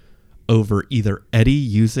other over either Eddie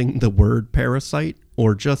using the word parasite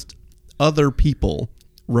or just other people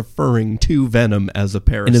referring to Venom as a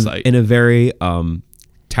parasite in a very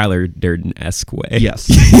Tyler Durden-esque way. Yes.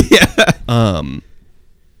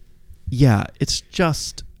 Yeah, it's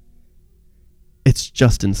just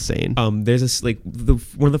insane. There's this like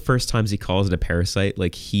one of the first times he calls it a parasite,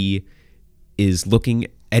 like Eddie's looking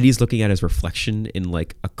at his reflection in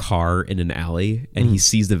like a car in an alley, and he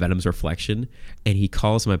sees the Venom's reflection, and he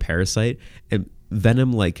calls him a parasite, and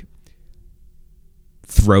Venom like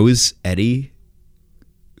throws Eddie,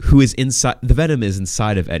 who is inside, the Venom is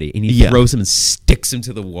inside of Eddie, and he throws him and sticks him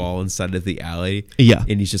to the wall inside of the alley. Yeah.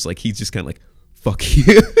 And he's just kind of like, fuck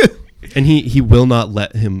you. And he will not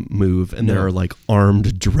let him move, and there are like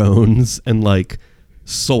armed drones and like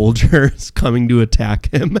soldiers coming to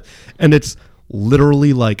attack him, and it's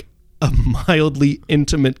literally like a mildly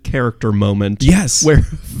intimate character moment. Yes. Where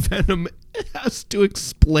Venom has to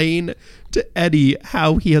explain to Eddie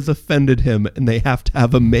how he has offended him, and they have to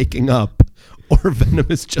have a making up, or Venom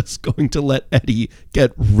is just going to let Eddie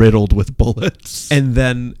get riddled with bullets. And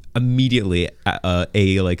then immediately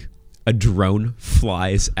a drone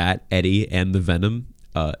flies at Eddie and the Venom,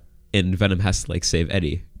 and Venom has to like save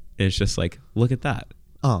Eddie. And it's just like, look at that.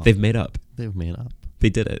 Oh, they've made up. They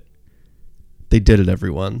did it. They did it,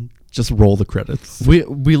 everyone. Just roll the credits.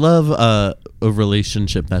 We love a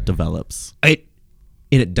relationship that develops. And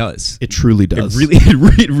it does. It truly does.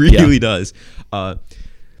 It really does.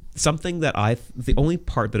 Something that the only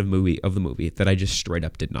part of the movie that I just straight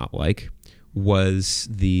up did not like was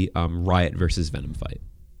the Riot versus Venom fight.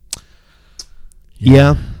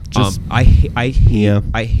 Yeah. I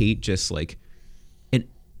hate just like, and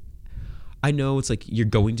I know it's like you're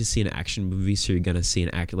going to see an action movie, so you're gonna see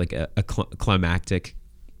a climactic,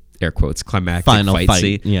 air quotes, climactic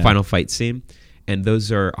final fight scene. And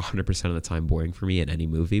those are 100% of the time boring for me in any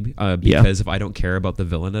movie, because if I don't care about the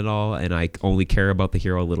villain at all, and I only care about the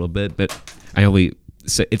hero a little bit, but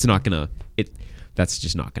that's just not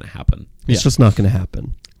gonna happen. It's just not gonna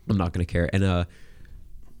happen. I'm not gonna care. And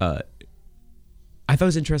I thought it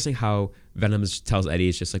was interesting how Venom tells Eddie,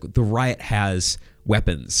 it's just like, the Riot has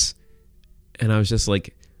weapons, and I was just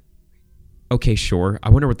like, okay, sure. I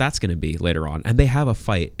wonder what that's going to be later on. And they have a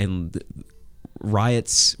fight, and Riot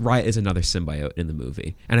is another symbiote in the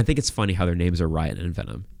movie. And I think it's funny how their names are Riot and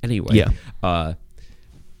Venom. Anyway,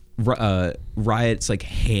 Riot's like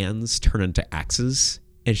hands turn into axes.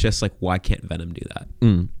 It's just like, why can't Venom do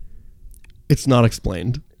that? It's not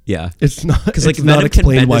explained. Yeah, It's not because like it's not Venom can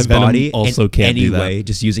explained bend why his Venom body also in can't any do that. way,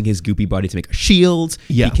 just using his goopy body to make a shield.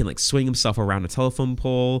 Yeah. He can like swing himself around a telephone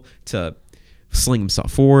pole to sling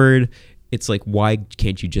himself forward. It's like, why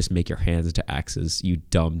can't you just make your hands into axes, you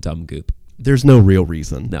dumb goop? There's no real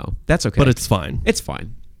reason. No, that's okay. But it's fine. It's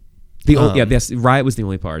fine. Riot was the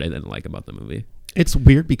only part I didn't like about the movie. It's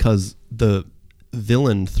weird because the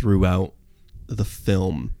villain throughout the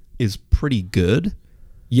film is pretty good,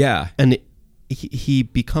 Yeah. and he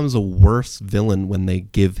becomes a worse villain when they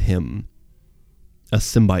give him a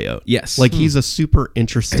symbiote. Yes. Like he's a super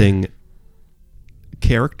interesting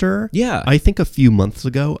character. Yeah. I think a few months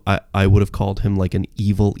ago I would have called him like an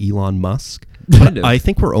evil Elon Musk. Kind of. I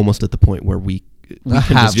think we're almost at the point where we can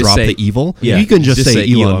just drop say- the evil. yeah, You can just say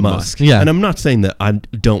Elon Elon Musk. Musk. Yeah. And I'm not saying that I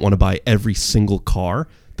don't want to buy every single car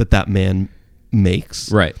that man makes.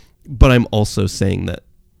 Right. But I'm also saying that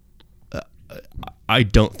I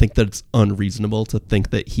don't think that it's unreasonable to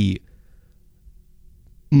think that he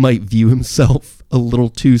might view himself a little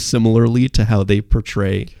too similarly to how they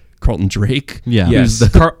portray Carlton Drake. Yeah. Who's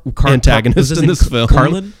Yes. the Car- antagonist was his in name this film.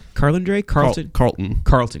 Carlton Drake? Carlton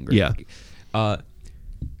Carlton. Drake. Yeah.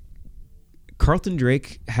 Carlton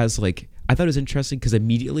Drake has like, I thought it was interesting because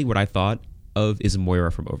immediately what I thought of is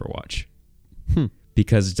Moira from Overwatch.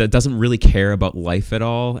 Because it doesn't really care about life at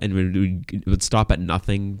all, and would stop at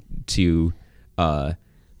nothing to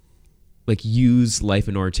like use life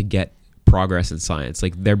in order to get progress in science.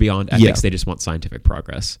 Like they're beyond ethics, Yeah. they just want scientific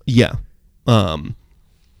progress. Yeah.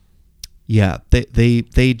 Yeah.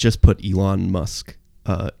 They just put Elon Musk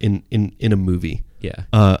in a movie. Yeah.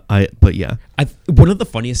 But yeah. One of the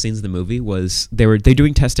funniest scenes in the movie was they're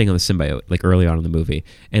doing testing on the symbiote like early on in the movie,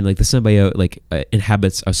 and like the symbiote like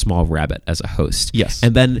inhabits a small rabbit as a host. Yes.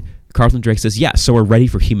 And then Carlton Drake says, "Yeah, so we're ready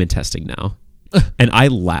for human testing now," and I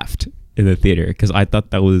laughed in the theater because I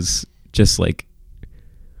thought that was just like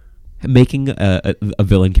making a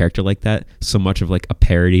villain character like that so much of like a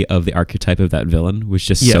parody of the archetype of that villain was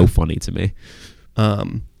just so funny to me.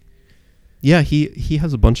 Yeah, he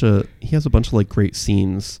has a bunch of like great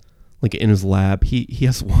scenes like in his lab. He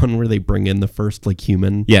has one where they bring in the first like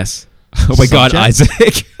human Yes. Oh my God,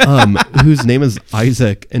 subject. Isaac. Whose name is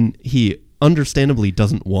Isaac, and he understandably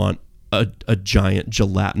doesn't want a giant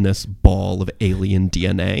gelatinous ball of alien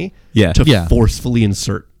DNA Yeah. to forcefully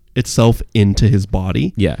insert itself into his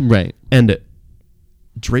body. Yeah. Right. And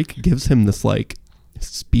Drake gives him this like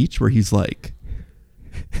speech where he's like,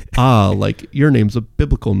 like your name's a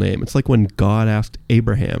biblical name. It's like when God asked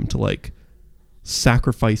Abraham to like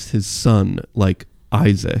sacrifice his son like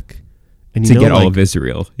Isaac, and To get all of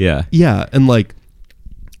Israel. Yeah. yeah, and like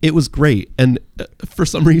it was great. And for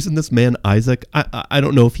some reason, this man Isaac, I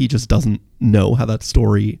don't know if he just doesn't know how that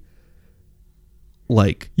story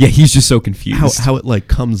like Yeah, he's just so confused. how it like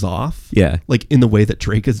comes off. Yeah. Like in the way that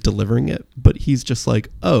Drake is delivering it, but he's just like,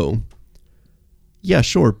 oh, yeah,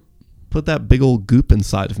 sure, put that big old goop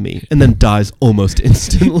inside of me, and then dies almost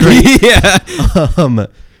instantly. Yeah.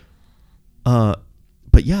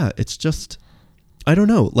 But yeah, it's just, I don't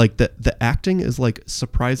know, like the acting is like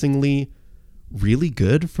surprisingly really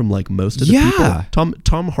good from like most of the Yeah. people.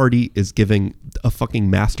 Tom Hardy is giving a fucking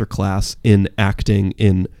masterclass in acting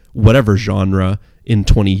in whatever genre in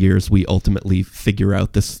 20 years we ultimately figure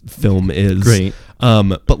out this film is. Great.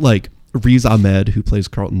 But like Riz Ahmed, who plays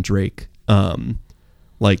Carlton Drake,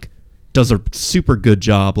 like does a super good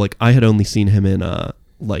job. Like I had only seen him in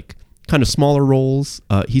like kind of smaller roles.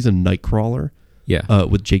 He's a Nightcrawler Yeah.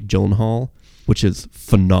 with Jake Gyllenhaal, which is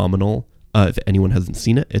phenomenal. If anyone hasn't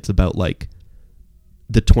seen it, it's about like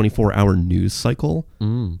the 24-hour news cycle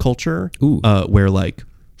culture, Ooh. where like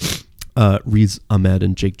Riz Ahmed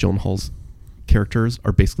and Jake Gyllenhaal's characters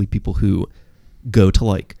are basically people who go to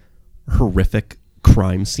like horrific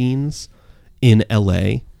crime scenes in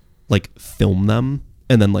LA, like film them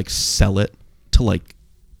and then like sell it to like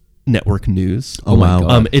network news. Oh, my wow.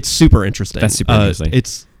 God. It's super interesting. That's super interesting.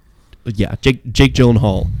 It's Jake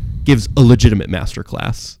Gyllenhaal gives a legitimate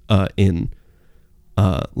masterclass in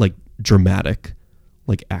like dramatic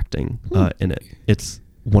like acting in it. It's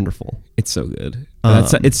wonderful. It's so good.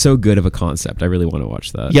 It's so good of a concept. I really want to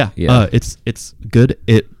watch that. Yeah. Yeah. It's good.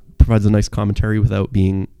 It provides a nice commentary without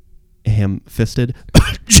being ham-fisted.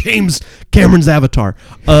 James Cameron's Avatar.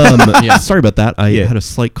 Sorry about that. I had a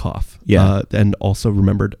slight cough. Yeah. And also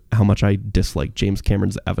remembered how much I dislike James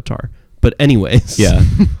Cameron's Avatar. But anyways. Yeah.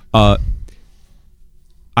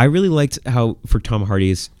 I really liked how for Tom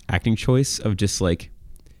Hardy's acting choice of just like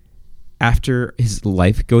after his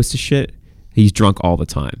life goes to shit, he's drunk all the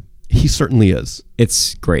time. He certainly is.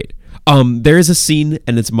 It's great. There is a scene,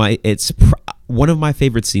 and it's one of my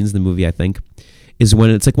favorite scenes in the movie. I think is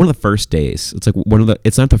when it's like one of the first days. It's like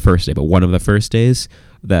it's not the first day, but one of the first days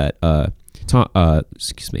that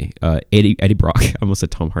Eddie Brock. I almost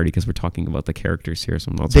said Tom Hardy because we're talking about the characters here,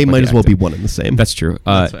 so I'm not. They might as well be one and the same. That's true.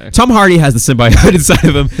 That's fair. Tom Hardy has the symbiote inside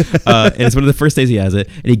of him, and it's one of the first days he has it,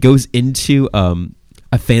 and he goes into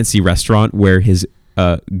a fancy restaurant where his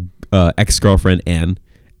ex-girlfriend Anne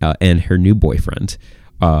and her new boyfriend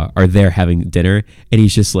are there having dinner, and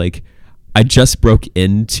he's just like, I just broke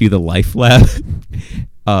into the Life Lab.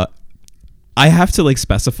 I have to like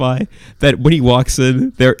specify that when he walks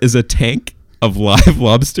in, there is a tank of live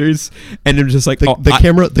lobsters, and I'm just like,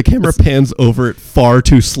 the camera pans over it far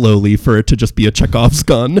too slowly for it to just be a Chekhov's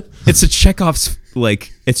gun. It's Chekhov's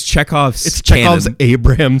Chekhov's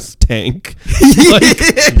Abrams tank.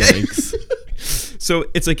 So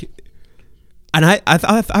it's like, and I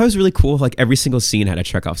thought I was really cool. Like every single scene had a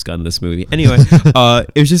Chekhov's gun in this movie. Anyway,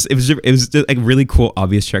 it was just like really cool,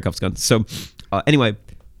 obvious Chekhov's gun. So anyway,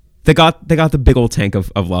 they got the big old tank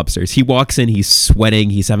of lobsters. He walks in, he's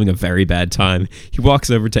sweating, he's having a very bad time. He walks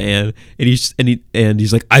over to Anne, and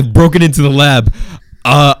he's like, I've broken into the lab.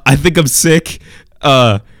 I think I'm sick.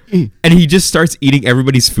 And he just starts eating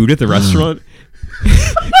everybody's food at the restaurant.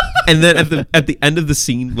 And then at the end of the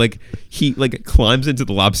scene, like he like climbs into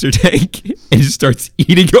the lobster tank and just starts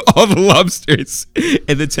eating all the lobsters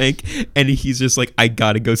in the tank, and he's just like, I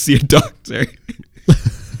gotta go see a doctor.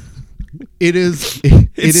 It is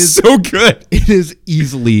so good. It is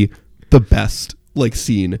easily the best like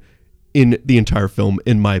scene in the entire film,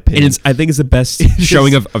 in my opinion. And I think it's the best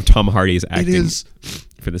showing of Tom Hardy's acting. It is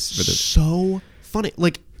for this so funny.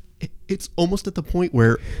 Like it's almost at the point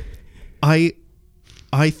where I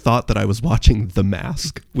thought that I was watching The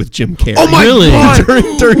Mask with Jim Carrey. Oh my God!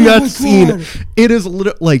 During that scene, it is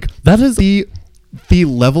like that is the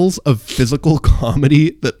levels of physical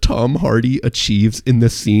comedy that Tom Hardy achieves in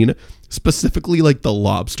this scene, specifically like the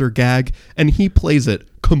lobster gag, and he plays it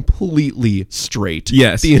completely straight.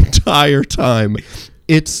 Yes, the entire time.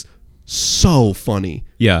 It's so funny.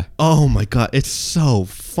 Yeah. Oh my God, it's so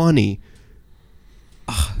funny.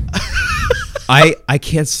 I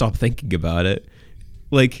can't stop thinking about it.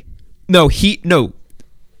 Like, one of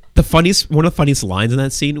the funniest lines in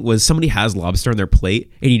that scene was somebody has lobster on their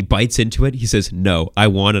plate and he bites into it. He says, "No, I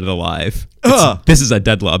want it alive. This is a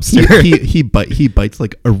dead lobster." He bites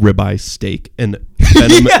like a ribeye steak, and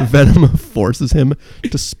Venom forces him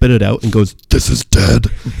to spit it out and goes, "This is dead."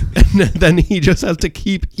 And then he just has to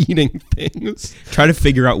keep eating things. Try to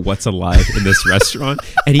figure out what's alive in this restaurant,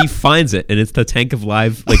 and he finds it, and it's the tank of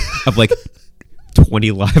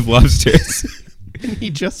 20 live lobsters. And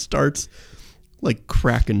he just starts like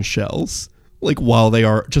cracking shells, like while they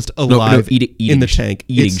are just alive in the tank,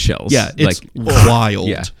 eating shells. Yeah, it's like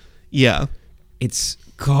wild. Yeah. It's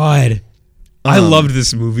God. I loved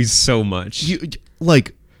this movie so much. You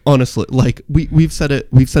like honestly, like we've said it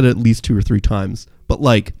at least 2 or 3 times, but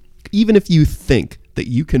like even if you think that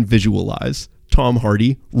you can visualize Tom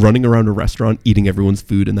Hardy running around a restaurant, eating everyone's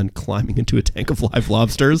food, and then climbing into a tank of live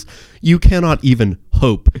lobsters, you cannot even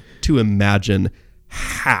hope to imagine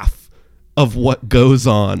half of what goes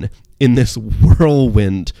on in this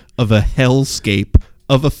whirlwind of a hellscape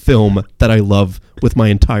of a film that I love with my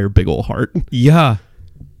entire big ol' heart. Yeah.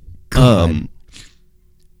 Yeah.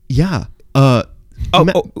 Yeah.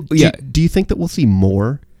 Do you think that we'll see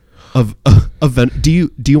more of do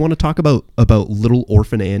you want to talk about Little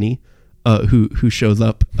Orphan Annie, who shows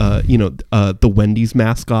up, the Wendy's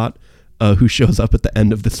mascot, who shows up at the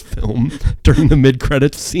end of this film during the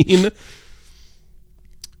mid-credits scene?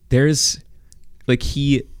 There's like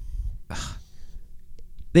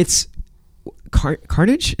it's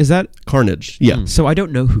Carnage? Is that Carnage? Yeah. So I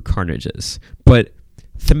don't know who Carnage is, but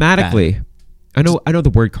thematically, I know the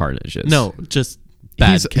word Carnage is. No, just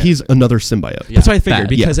bad. He's another symbiote. That's what I figured,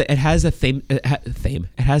 because it has a theme. It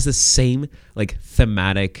has the same like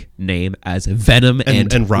thematic name as Venom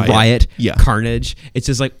and Riot. Yeah. Carnage. It's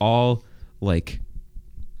just like all like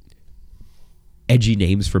edgy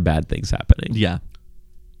names for bad things happening. Yeah.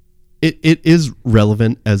 It is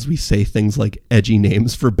relevant as we say things like edgy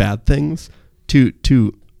names for bad things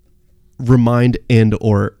to remind and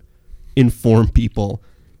or inform people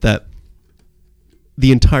that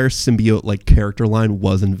the entire symbiote like character line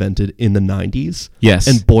was invented in the 90s. Yes.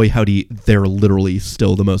 And boy howdy, they're literally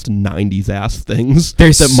still the most 90s ass things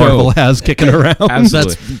that Marvel has kicking around.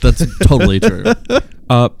 Absolutely. That's totally true.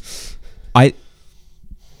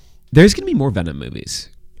 There's gonna be more Venom movies.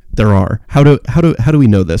 There are. How do we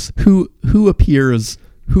know this? Who appears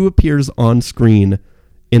on screen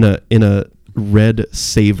in a red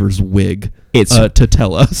Savers wig? It's to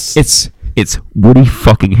tell us. It's Woody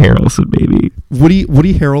fucking Harrelson, baby.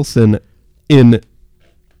 Woody Harrelson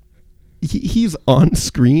he's on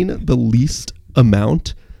screen the least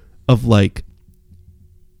amount of like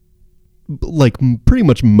pretty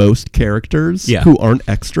much most characters who aren't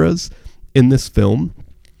extras in this film.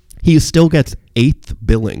 He still gets 8th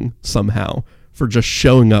billing somehow for just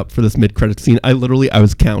showing up for this mid-credit scene. I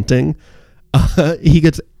was counting. He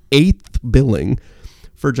gets 8th billing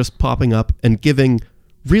for just popping up and giving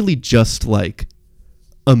really just like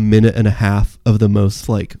a minute and a half of the most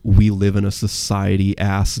like we live in a society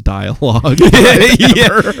ass dialogue I've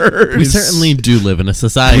ever heard. We certainly do live in a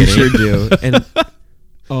society. We sure do. And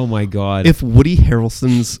oh my god, if Woody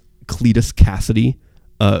Harrelson's Cletus Cassidy,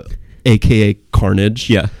 aka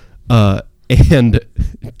Carnage, and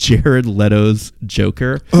Jared Leto's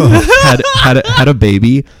Joker had a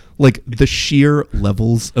baby, like the sheer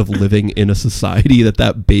levels of living in a society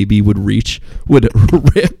that baby would reach would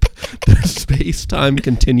rip the space-time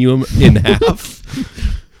continuum in half.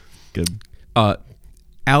 Good.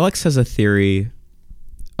 Alex has a theory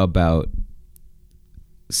about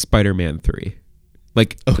Spider-Man 3.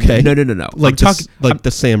 Like, okay, no. Like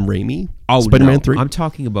the Sam Raimi Spider-Man 3. I'm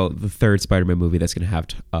talking about the third Spider-Man movie that's going to have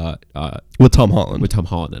with Tom Holland. With Tom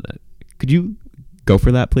Holland in it. Could you go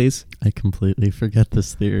for that, please? I completely forget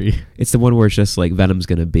this theory. It's the one where it's just like Venom's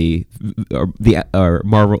going to be, or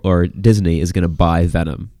Marvel or Disney is going to buy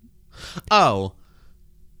Venom. Oh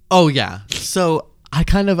yeah. So I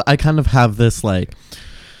kind of have this like,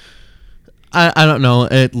 I don't know,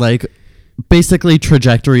 it like basically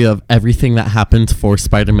trajectory of everything that happens for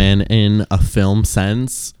Spider-Man in a film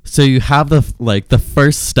sense. So you have the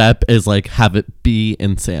first step is like have it be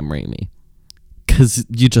in Sam Raimi, because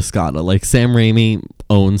you just gotta like Sam Raimi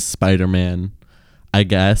owns Spider-Man, I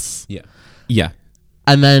guess. Yeah.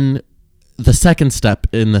 And then the second step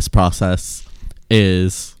in this process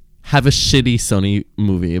is have a shitty Sony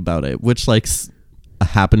movie about it, which like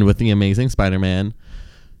happened with The Amazing Spider-Man.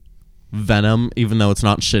 Venom, even though it's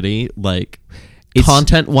not shitty, like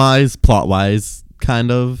content wise, plot wise,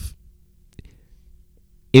 kind of.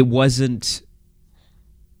 It wasn't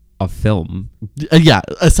a film. Yeah,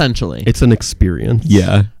 essentially. It's an experience.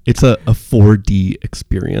 Yeah. It's a 4D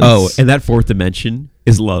experience. Oh, and that fourth dimension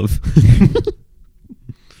is love.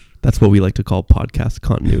 That's what we like to call podcast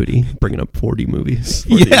continuity, bringing up 4D movies.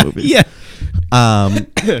 4D movies. Yeah.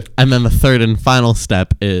 And then the third and final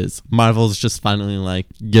step is Marvel's just finally like,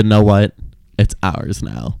 you know what? It's ours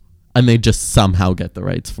now. And they just somehow get the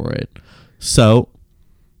rights for it. So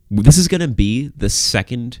this is going to be the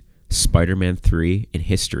second Spider-Man 3 in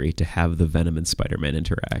history to have the Venom and Spider-Man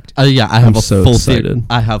interact. Yeah, I have full theory.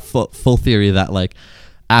 I have full theory that like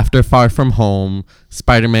after Far From Home,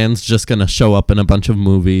 Spider-Man's just going to show up in a bunch of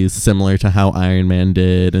movies similar to how Iron Man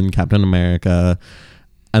did and Captain America.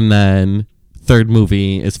 And then third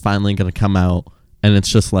movie is finally going to come out and it's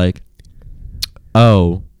just like,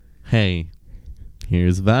 oh, hey,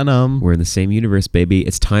 here's Venom. We're in the same universe, baby.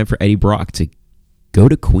 It's time for Eddie Brock to go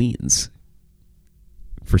to Queens.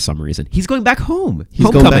 For some reason. He's going back home. He's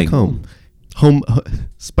going back home.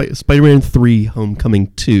 Spider-Man 3 Homecoming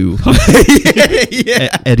 2.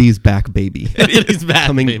 Eddie's back, baby. Eddie's back,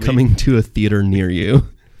 coming to a theater near you.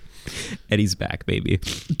 Eddie's back, baby.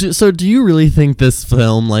 So do you really think this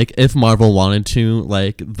film, like, if Marvel wanted to,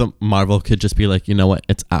 like, the Marvel could just be like, you know what,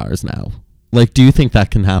 it's ours now? Like, do you think that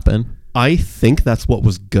can happen? I think that's what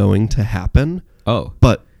was going to happen. Oh.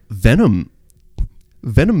 But Venom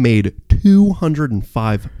made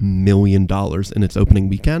 $205 million in its opening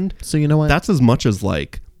weekend. So you know what? That's as much as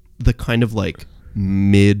like the kind of like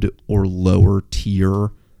mid or lower tier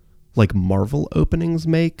like Marvel openings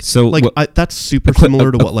make. So like that's super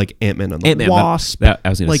similar to what like Ant-Man and the Wasp I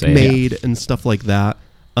was gonna like say, made and stuff like that.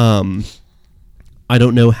 I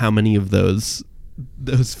don't know how many of those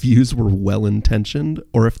views were well intentioned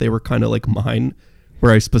or if they were kind of like mine,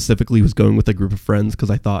 where I specifically was going with a group of friends because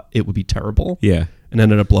I thought it would be terrible. Yeah. And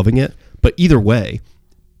ended up loving it. But either way,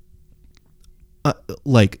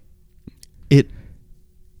 like it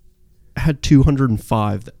had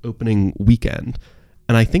 205 the opening weekend.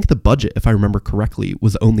 And I think the budget, if I remember correctly,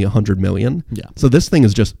 was only 100 million. Yeah. So this thing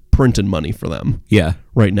is just printing money for them. Yeah.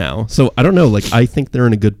 Right now. So I don't know. Like, I think they're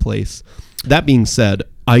in a good place. That being said,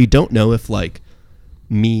 I don't know if like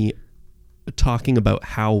me talking about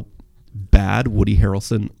how bad Woody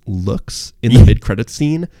Harrelson looks in the mid-credit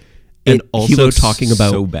scene and also talking about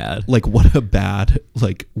so bad. Like what a bad,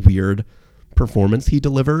 like weird performance he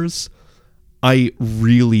delivers. I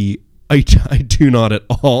really I do not at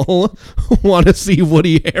all want to see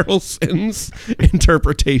Woody Harrelson's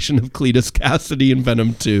interpretation of Cletus Cassidy in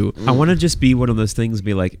Venom 2. I want to just be one of those things,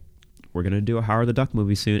 be like, we're going to do a Howard the Duck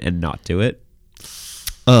movie soon and not do it.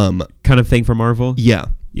 Kind of thing for Marvel. Yeah.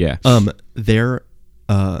 Yeah.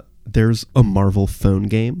 There's a Marvel phone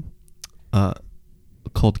game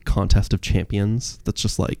called Contest of Champions that's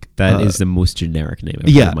just like... That is the most generic name I've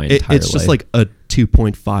heard yeah, in my entire it's just life. like a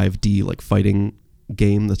 2.5D like fighting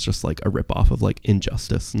game that's just like a ripoff of like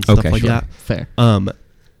Injustice and stuff Okay, like sure. that. Fair.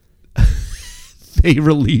 They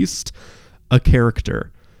released a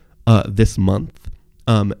character this month,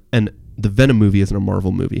 and the Venom movie isn't a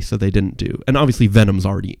Marvel movie, so they didn't do... And obviously Venom's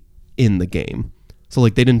already in the game, so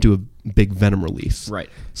like they didn't do a big Venom release. Right.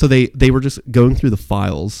 So they were just going through the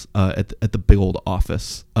files at the big old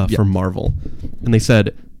office for Marvel, and they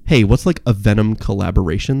said, "Hey, what's like a Venom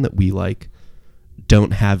collaboration that we like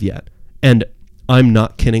don't have yet?" And I'm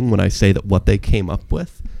not kidding when I say that what they came up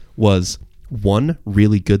with was one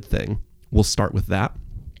really good thing. We'll start with that.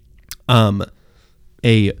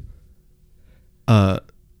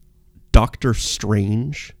 Doctor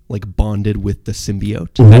Strange like bonded with the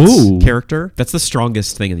symbiote Ooh. character. That's the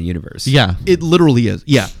strongest thing in the universe. Yeah. It literally is.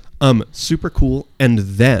 Yeah. Super cool. And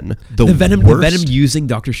then the Venom worst, using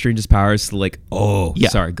Doctor Strange's powers to like, Yeah.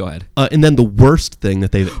 sorry, go ahead. and then the worst thing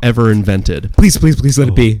that they've ever invented, Please let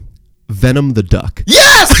it be. Venom the Duck.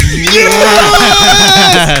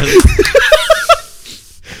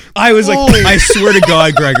 I was like, I swear to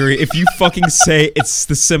God, Gregory, if you fucking say it's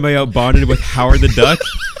the symbiote bonded with Howard the Duck,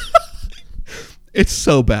 It's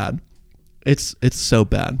so bad. It's so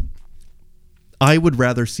bad. I would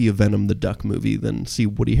rather see a Venom the Duck movie than see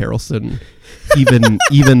Woody Harrelson.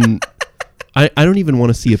 Even I don't even want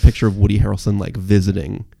to see a picture of Woody Harrelson like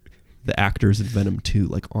visiting the actors in Venom 2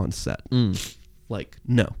 like on set. Like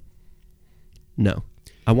no.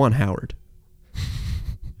 I want Howard.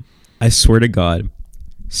 I swear to God,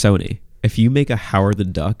 Sony, if you make a Howard the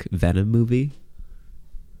Duck Venom movie,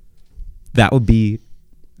 that would be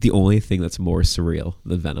the only thing that's more surreal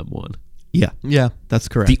than Venom 1. Yeah, Yeah. that's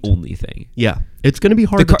correct. The only thing. Yeah, it's going to be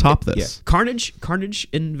hard to top this. Yeah. Carnage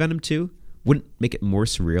in Venom 2 wouldn't make it more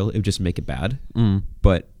surreal. It would just make it bad. Mm.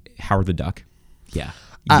 But Howard the Duck, yeah.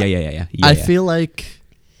 I feel like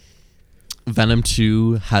Venom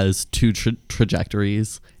 2 has two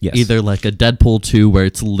trajectories. Yes. Either like a Deadpool 2 where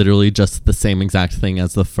it's literally just the same exact thing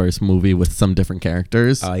as the first movie with some different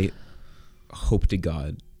characters. I hope to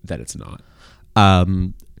God that it's not.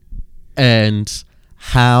 And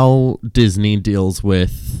how Disney deals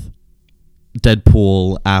with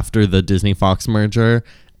Deadpool after the Disney Fox merger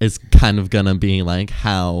is kind of gonna be like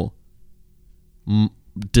how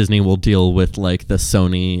Disney will deal with like the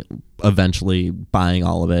Sony eventually buying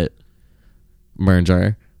all of it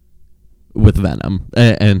merger with Venom,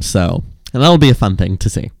 and that'll be a fun thing to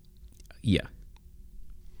see. Yeah.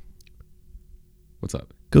 What's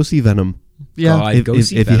up? Go see Venom. Yeah, God, if go if,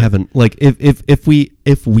 see if you Venom. haven't, like,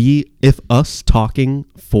 if us talking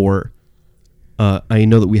for, I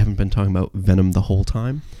know that we haven't been talking about Venom the whole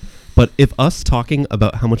time, but if us talking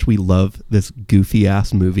about how much we love this goofy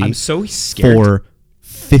ass movie I'm so scared. for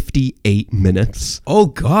 58 minutes Oh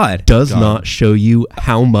God. does not show you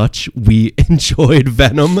how much we enjoyed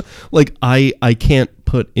Venom, like I can't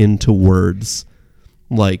put into words,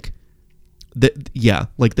 like.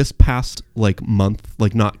 Like this past like month,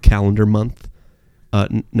 like not calendar month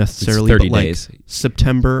necessarily, It's 30 but like days.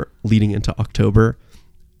 September leading into October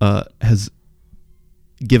has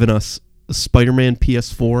given us Spider-Man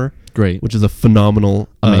PS4, great. which is a phenomenal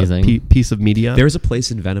Amazing. piece of media. There was a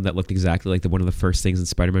place in Venom that looked exactly like one of the first things in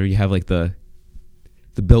Spider-Man. Where you have like the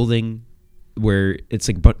building where it's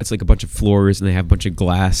like a bunch of floors and they have a bunch of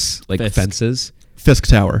glass like Fisk. fences. Fisk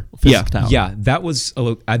Tower. Fisk Tower. Yeah, that was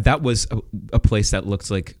a place that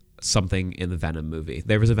looked like something in the Venom movie.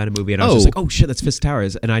 There was a Venom movie, and I was just like, "Oh shit, that's Fisk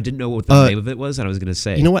Towers," and I didn't know what the name of it was, and I was gonna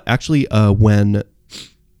say, You know what? Actually,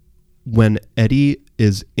 when Eddie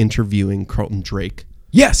is interviewing Carlton Drake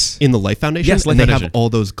yes, in the Life Foundation, Yes, Life and they Foundation. have all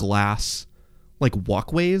those glass like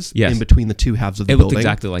walkways Yes. in between the two halves of the It looked building.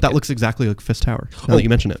 exactly like that it. looks exactly like Fisk Tower. Now that you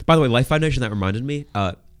mention it. By the way, Life Foundation, that reminded me.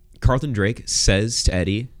 Carlton Drake says to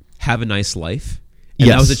Eddie, "Have a nice life." And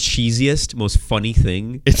Yes. that was the cheesiest, most funny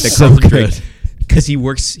thing. It's that so Carlton good. Drake, because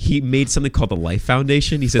he made something called the Life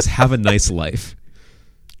Foundation. He says, "Have a nice life."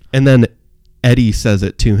 And then Eddie says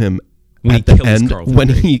it to him When at he the kills end Carlton when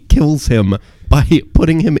Drake. he kills him by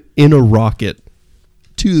putting him in a rocket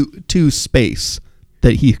to space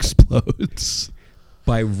that he explodes.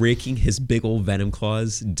 By raking his big old venom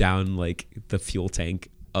claws down like the fuel tank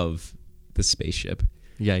of the spaceship.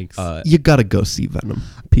 Yikes. You gotta go see Venom,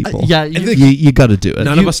 people. Yeah, you gotta do it.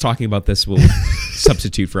 None of us talking about this will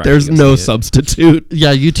substitute for. There's actually no going to see substitute.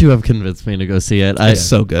 yeah, you two have convinced me to go see it. It's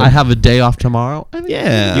so good. I have a day off tomorrow. I think Yeah.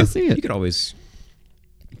 I'm it. gonna see it. You could always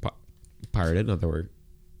pirate it. In other words,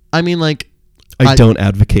 I mean, like, I don't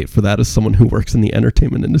advocate for that as someone who works in the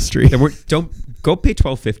entertainment industry. don't go pay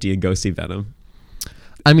 $12.50 and go see Venom.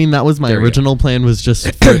 that was my There we go. original plan, was just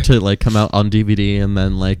for it to like come out on DVD and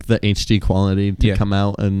then like the HD quality to Yeah. come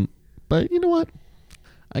out. But you know what?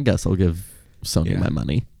 I guess I'll give Sony Yeah. my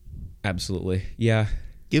money. Absolutely, yeah.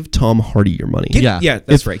 Give Tom Hardy your money. Yeah.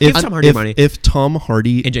 That's right. Give Tom Hardy money If Tom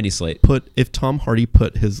Hardy and Jenny Slate. put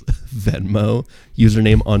his Venmo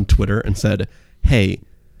username on Twitter and said, "Hey,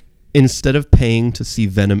 instead of paying to see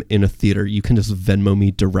Venom in a theater, you can just Venmo me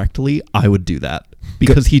directly," I would do that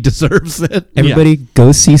because he deserves it. Everybody,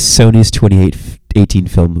 go see Sony's 2018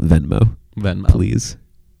 film Venmo, Venmo. please.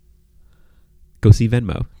 Go see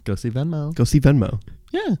Venmo. Go see Venmo. Go see Venmo.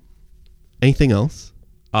 Yeah. Anything else?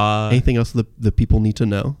 Anything else the people need to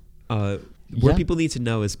know? What Yeah. people need to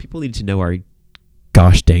know is people need to know our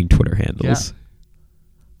gosh dang Twitter handles.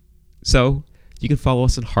 So you can follow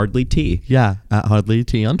us on Hardly Tea. Yeah. At Hardly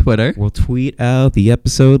T on Twitter. We'll tweet out the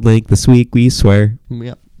episode link this week, we swear.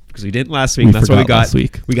 Yep. Because we didn't last week. We That's what we forgot got. last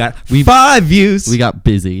week. We got 5 views. We got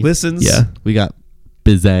busy. listens. Yeah. We got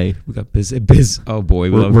busy. We got biz. Oh boy,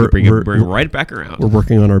 We're- we'll we're- bring it we're- right back around. We're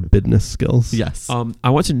working on our business skills. Yes. I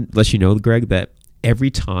want to let you know, Greg, that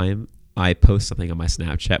every time I post something on my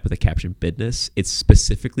Snapchat with a caption "business," it's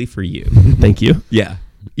specifically for you. Thank you. Yeah.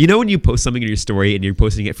 You know when you post something in your story and you're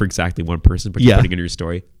posting it for exactly one person, but you're Yeah. putting it in your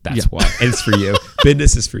story? That's Yeah. why. And it's for you.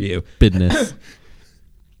 Business is for you. Business.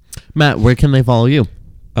 Matt, where can they follow you?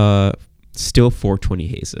 Still 420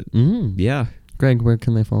 Hazen. Yeah. Greg, where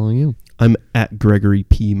can they follow you? I'm at Gregory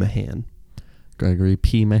P. Mahan. Gregory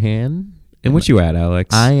P. Mahan. And what you at,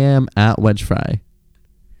 Alex? I am at Wedge Fry.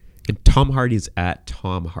 And Tom Hardy's at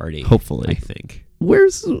Tom Hardy. Hopefully. I think.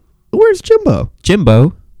 Where's Jimbo?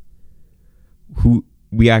 Jimbo, who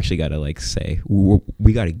we actually got to say,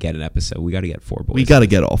 we got to get an episode. We got to get 4 boys. We got to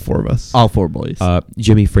get all 4 of us. All 4 boys.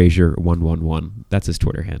 Jimmy Frazier 111. That's his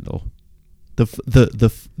Twitter handle.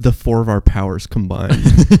 The 4 of our powers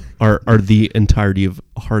combined are the entirety of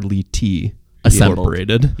Hardly Tea Assembled.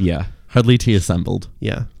 Incorporated. Yeah. Hardly T assembled.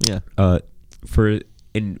 Yeah. Yeah.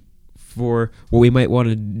 For what we might want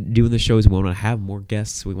to do in the show is we want to have more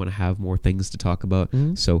guests. We want to have more things to talk about.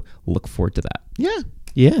 Mhm. So look forward to that. Yeah.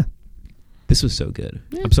 Yeah. This was so good.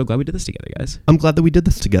 Yeah. I'm so glad we did this together, guys. I'm glad that we did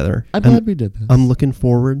this together. I'm And glad we did this. I'm looking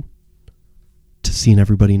forward to seeing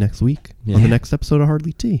everybody next week on Yeah. the next episode of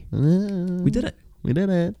Hardly Tea. We did it. We did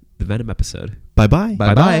it. The Venom episode. Bye-bye.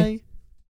 Bye-bye.